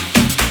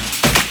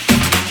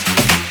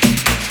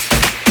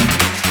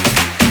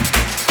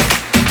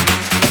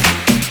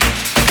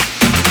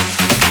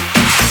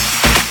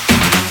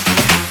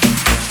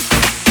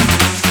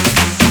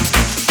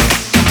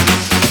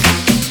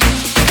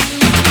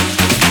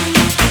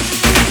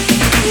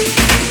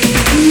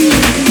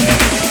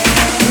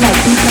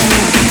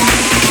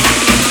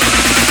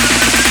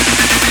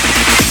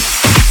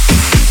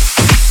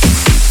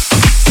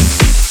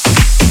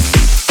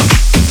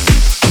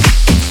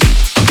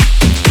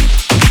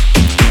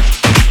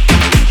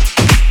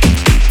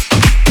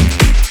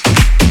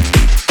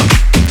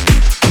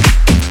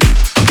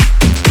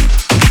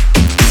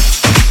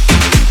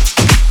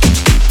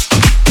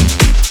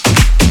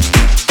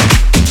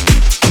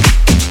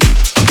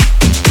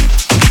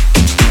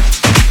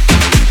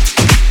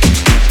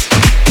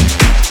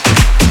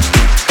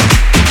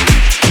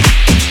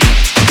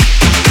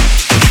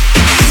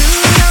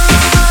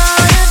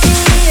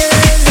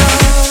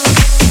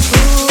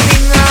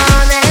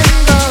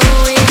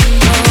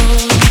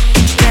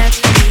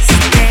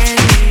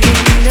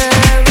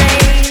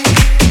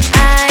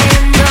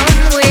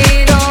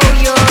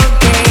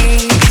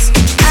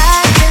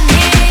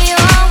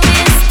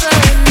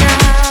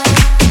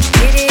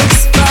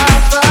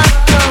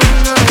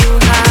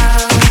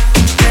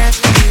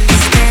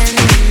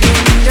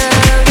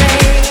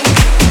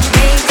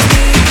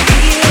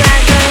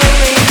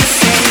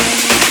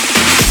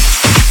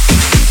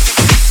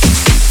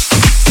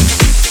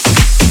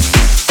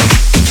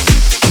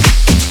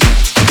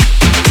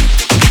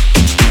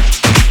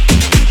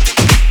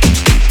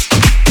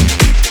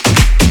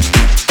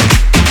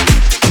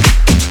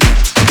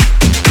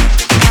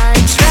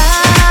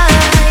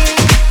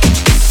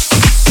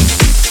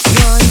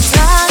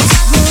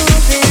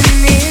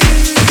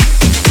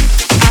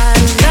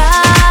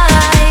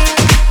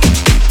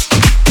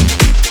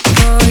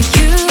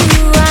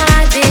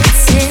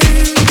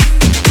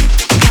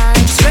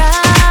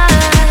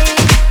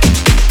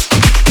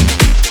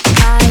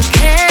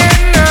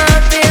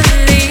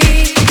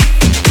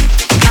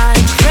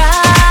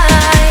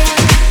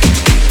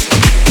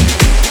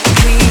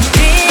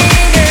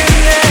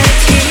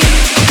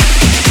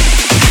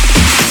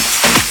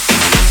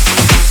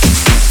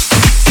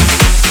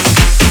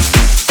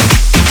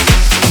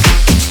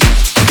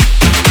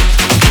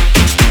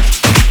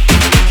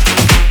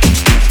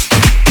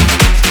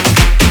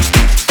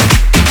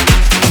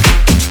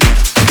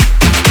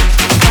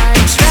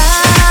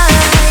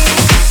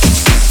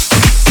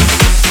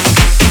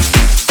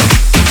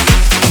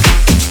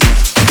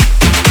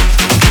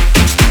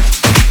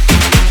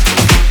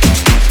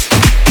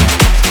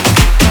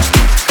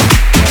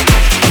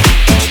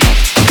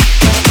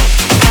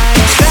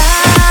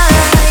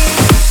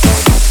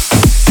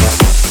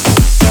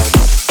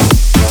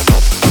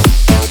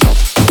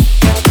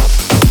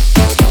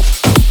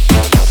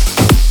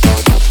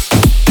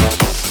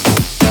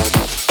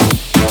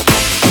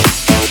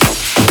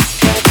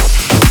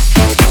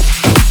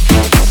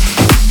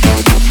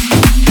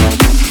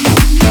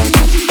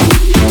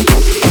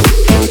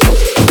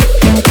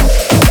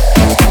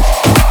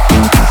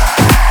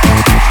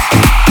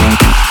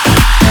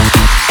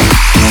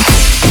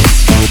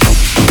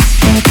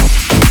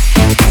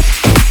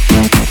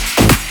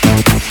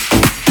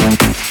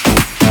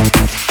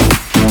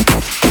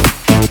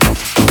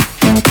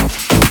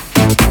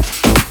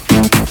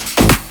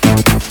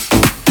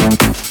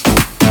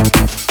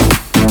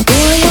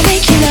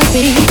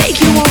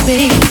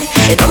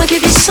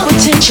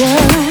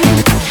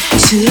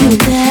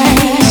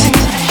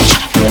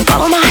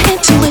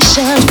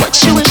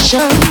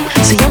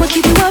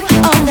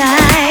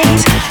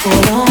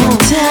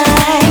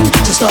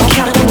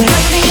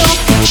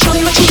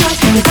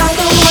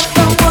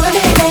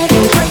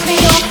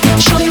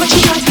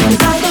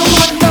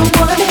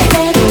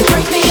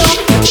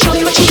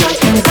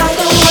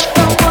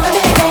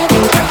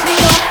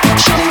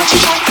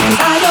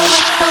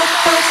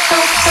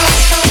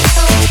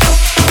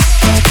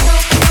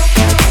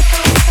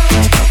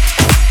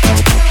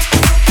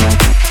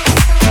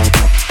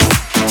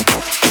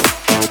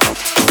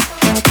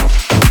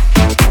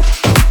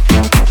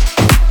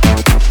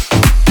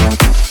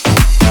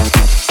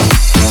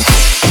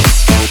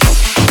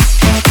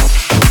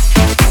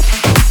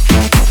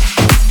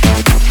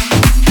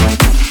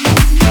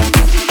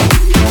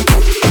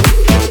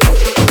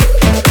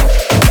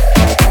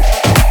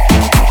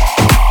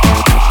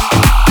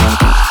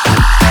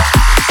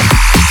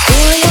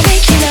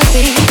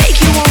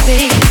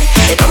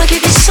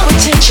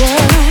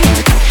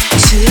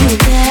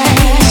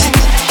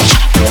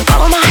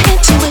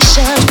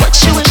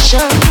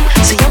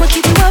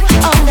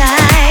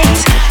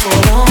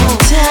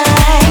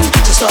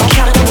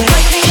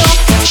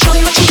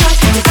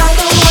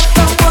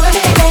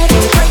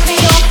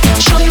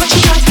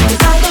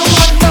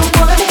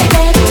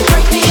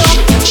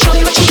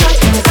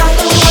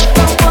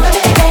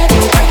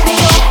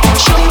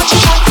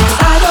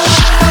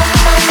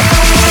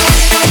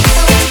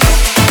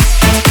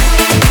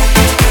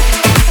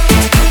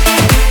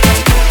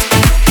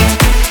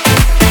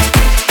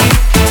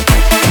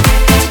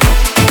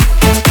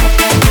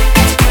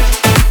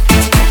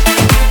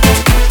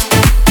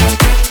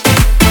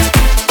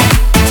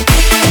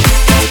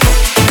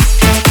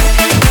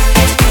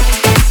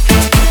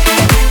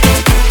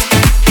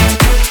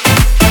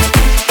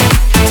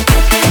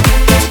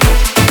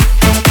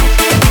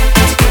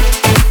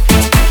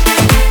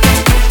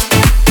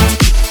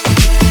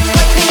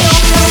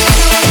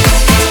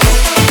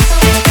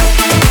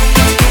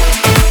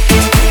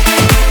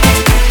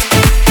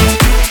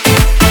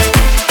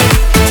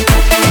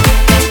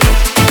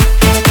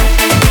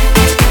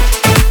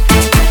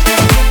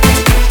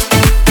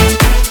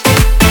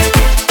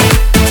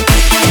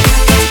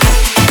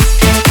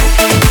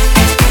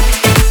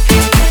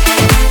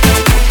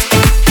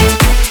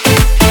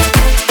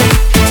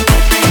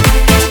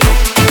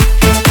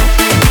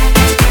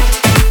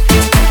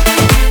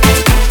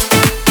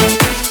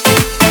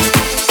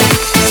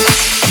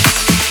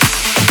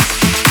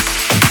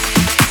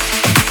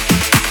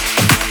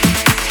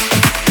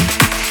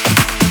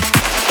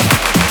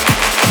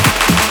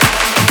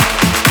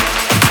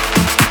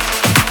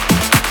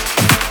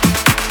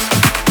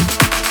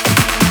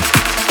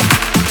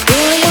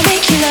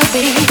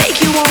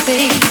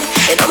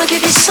 And I'ma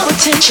give you some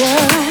attention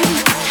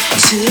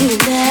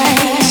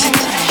tonight.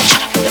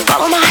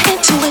 Follow my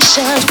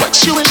intuitions, what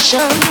you wish.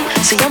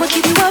 See, I'ma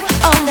keep you up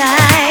all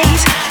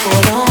night for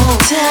a long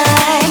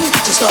time.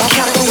 So start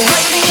counting away.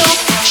 Break me up,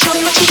 show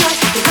me what you got.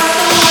 If I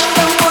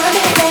don't want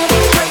it, man.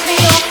 Break me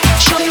up,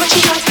 show me what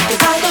you got.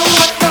 If I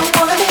don't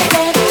want it,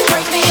 man.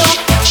 Break me up,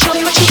 show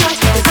me what you got.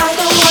 If I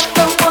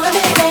don't want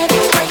it, man.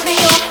 Break me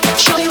up,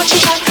 show me what you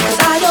got. 'Cause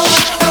I don't.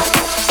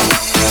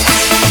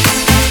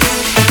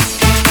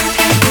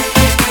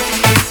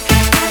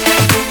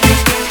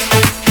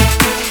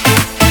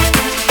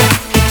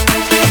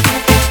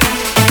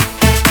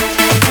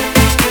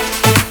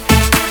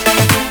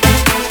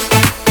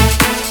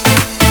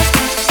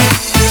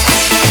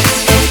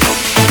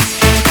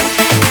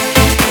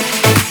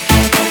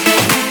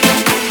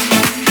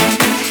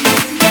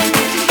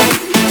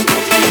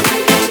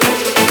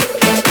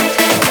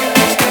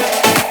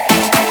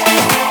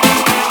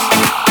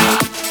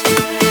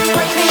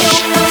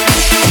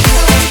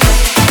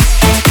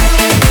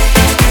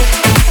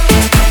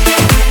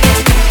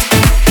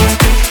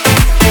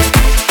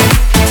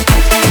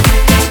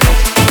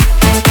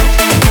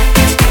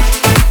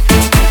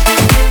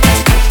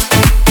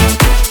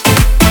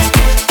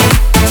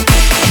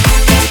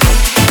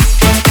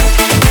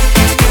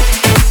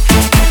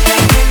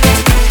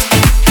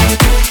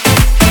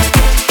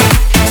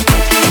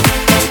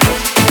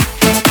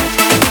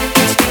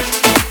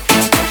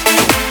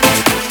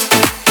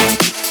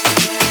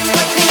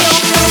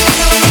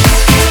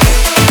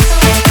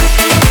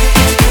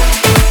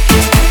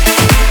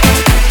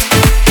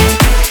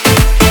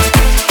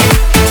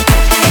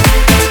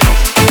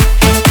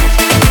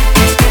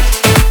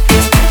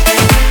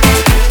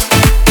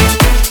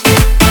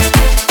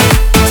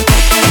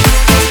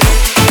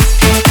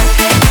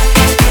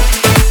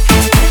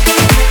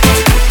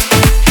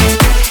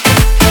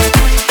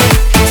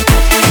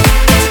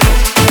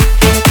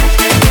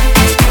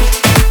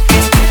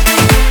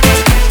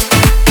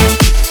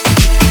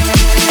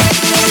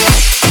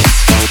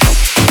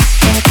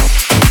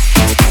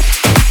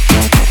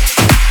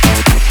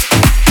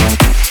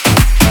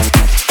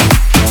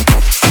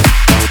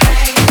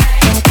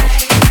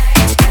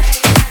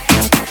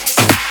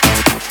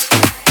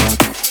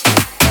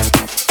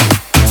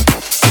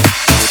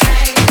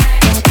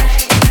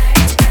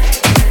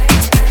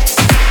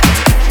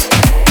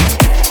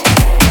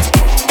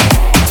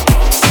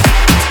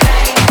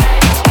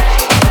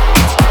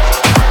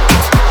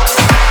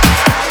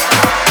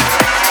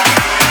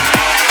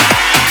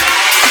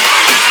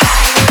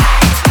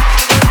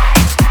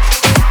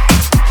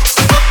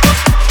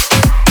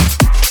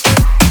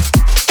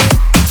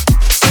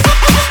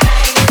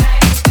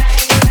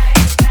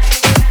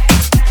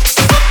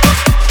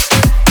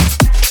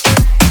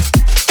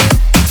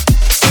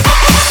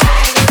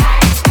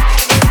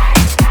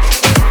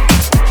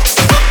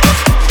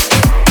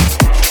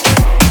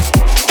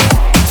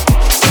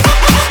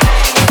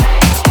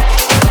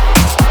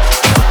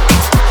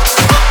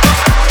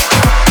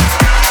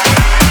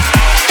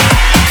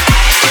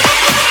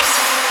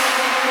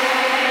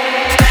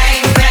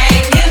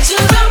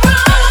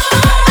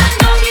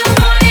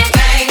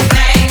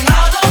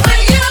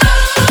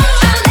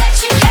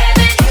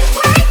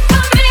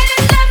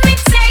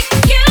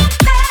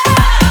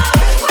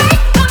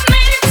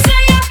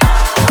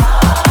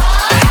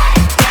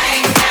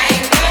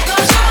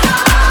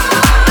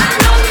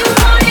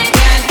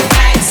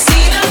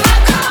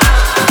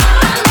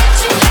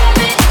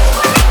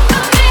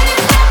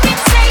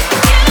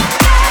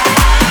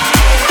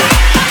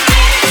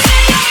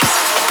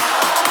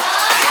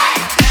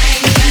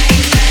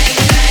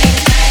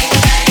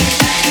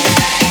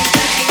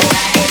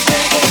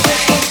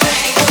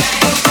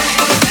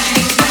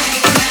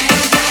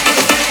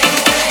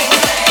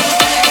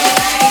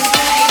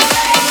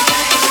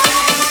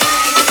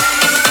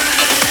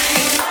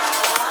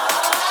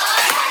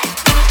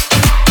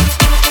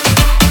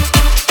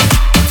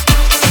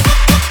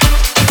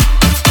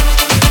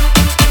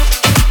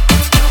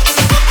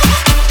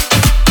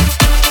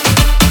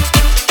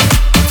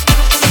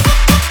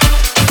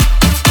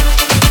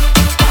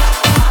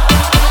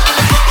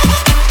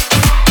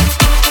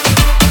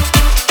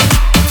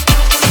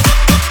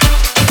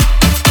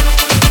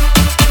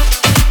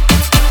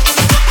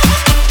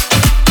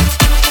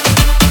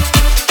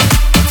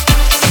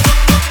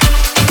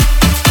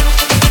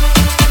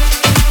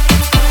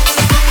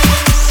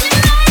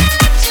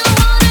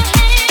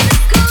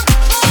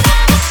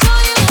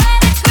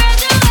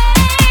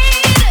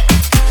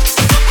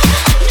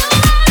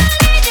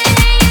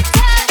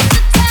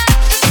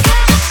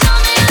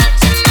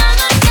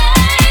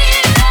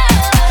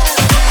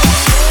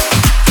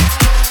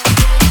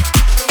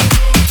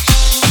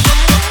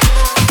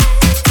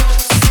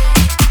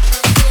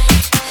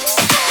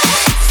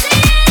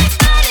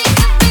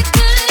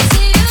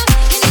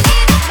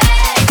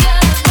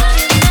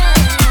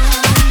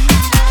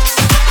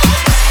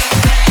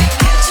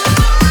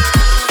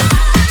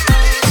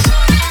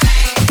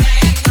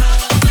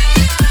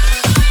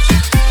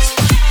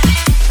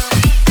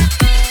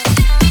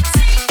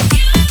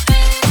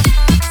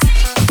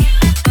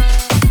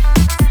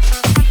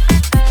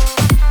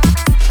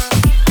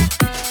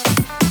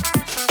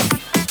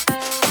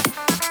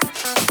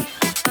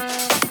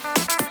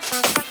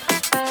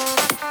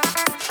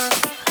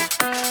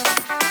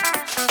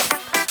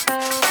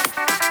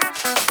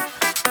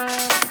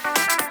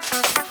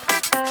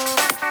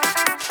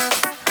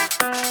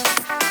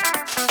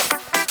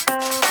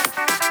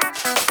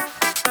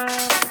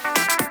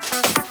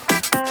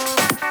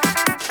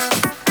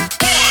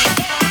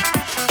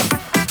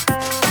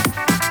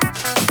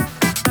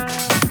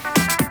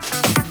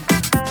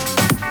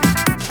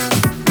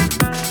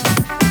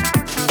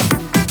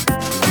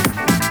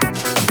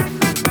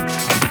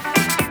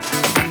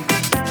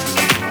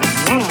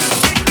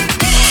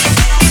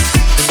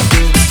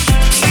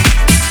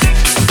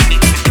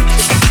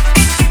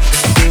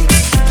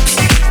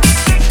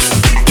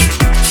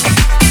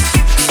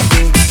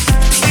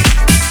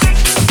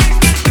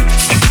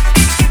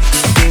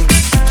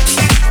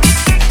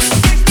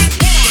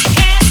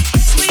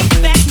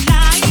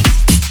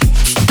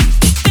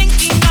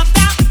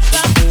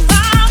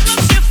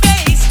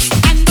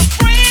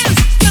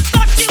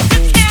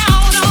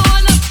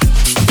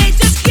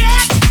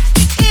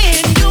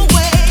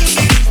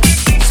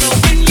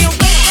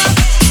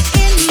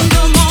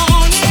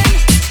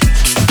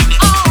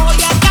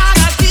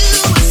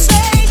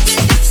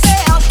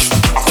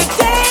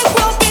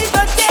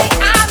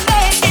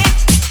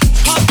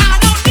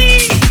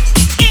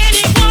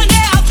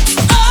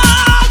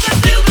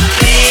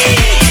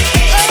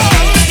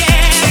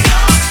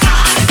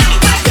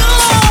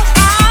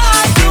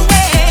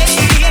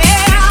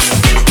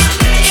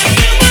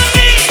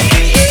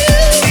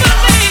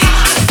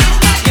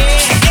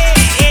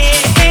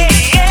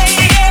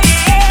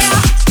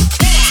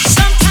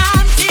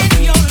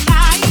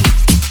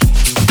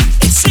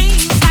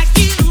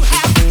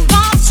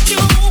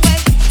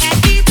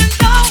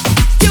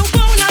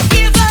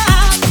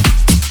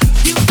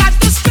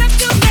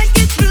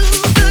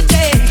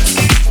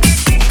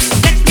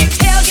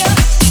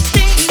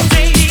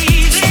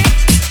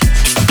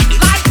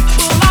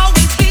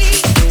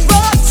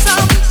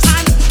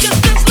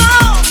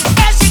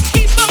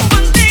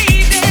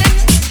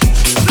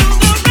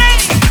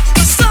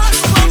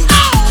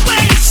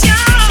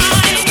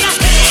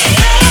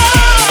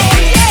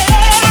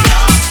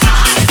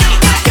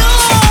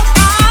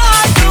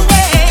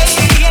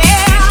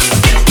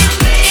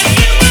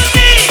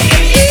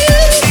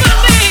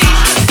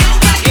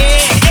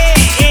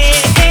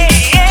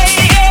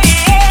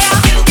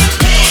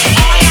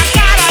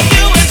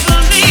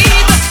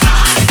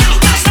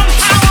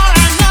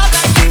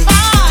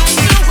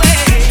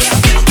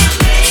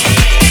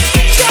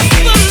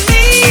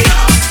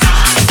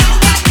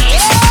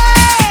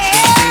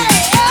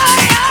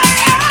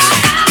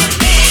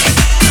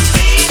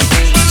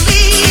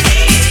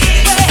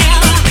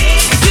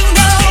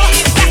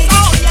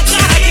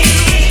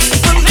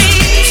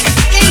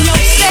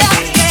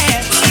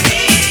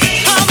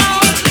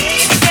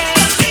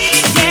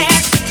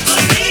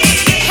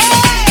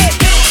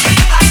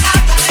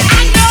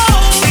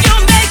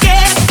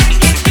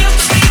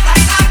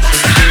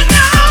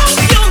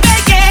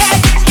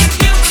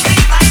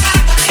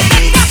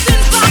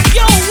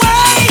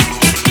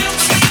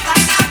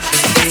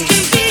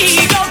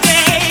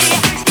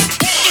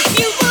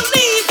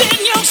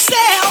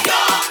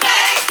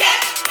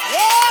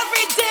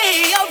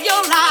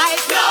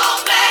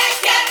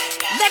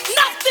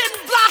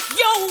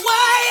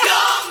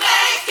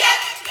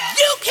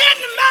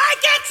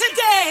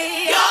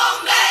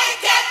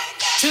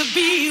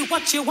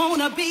 what you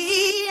wanna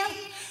be,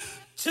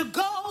 to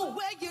go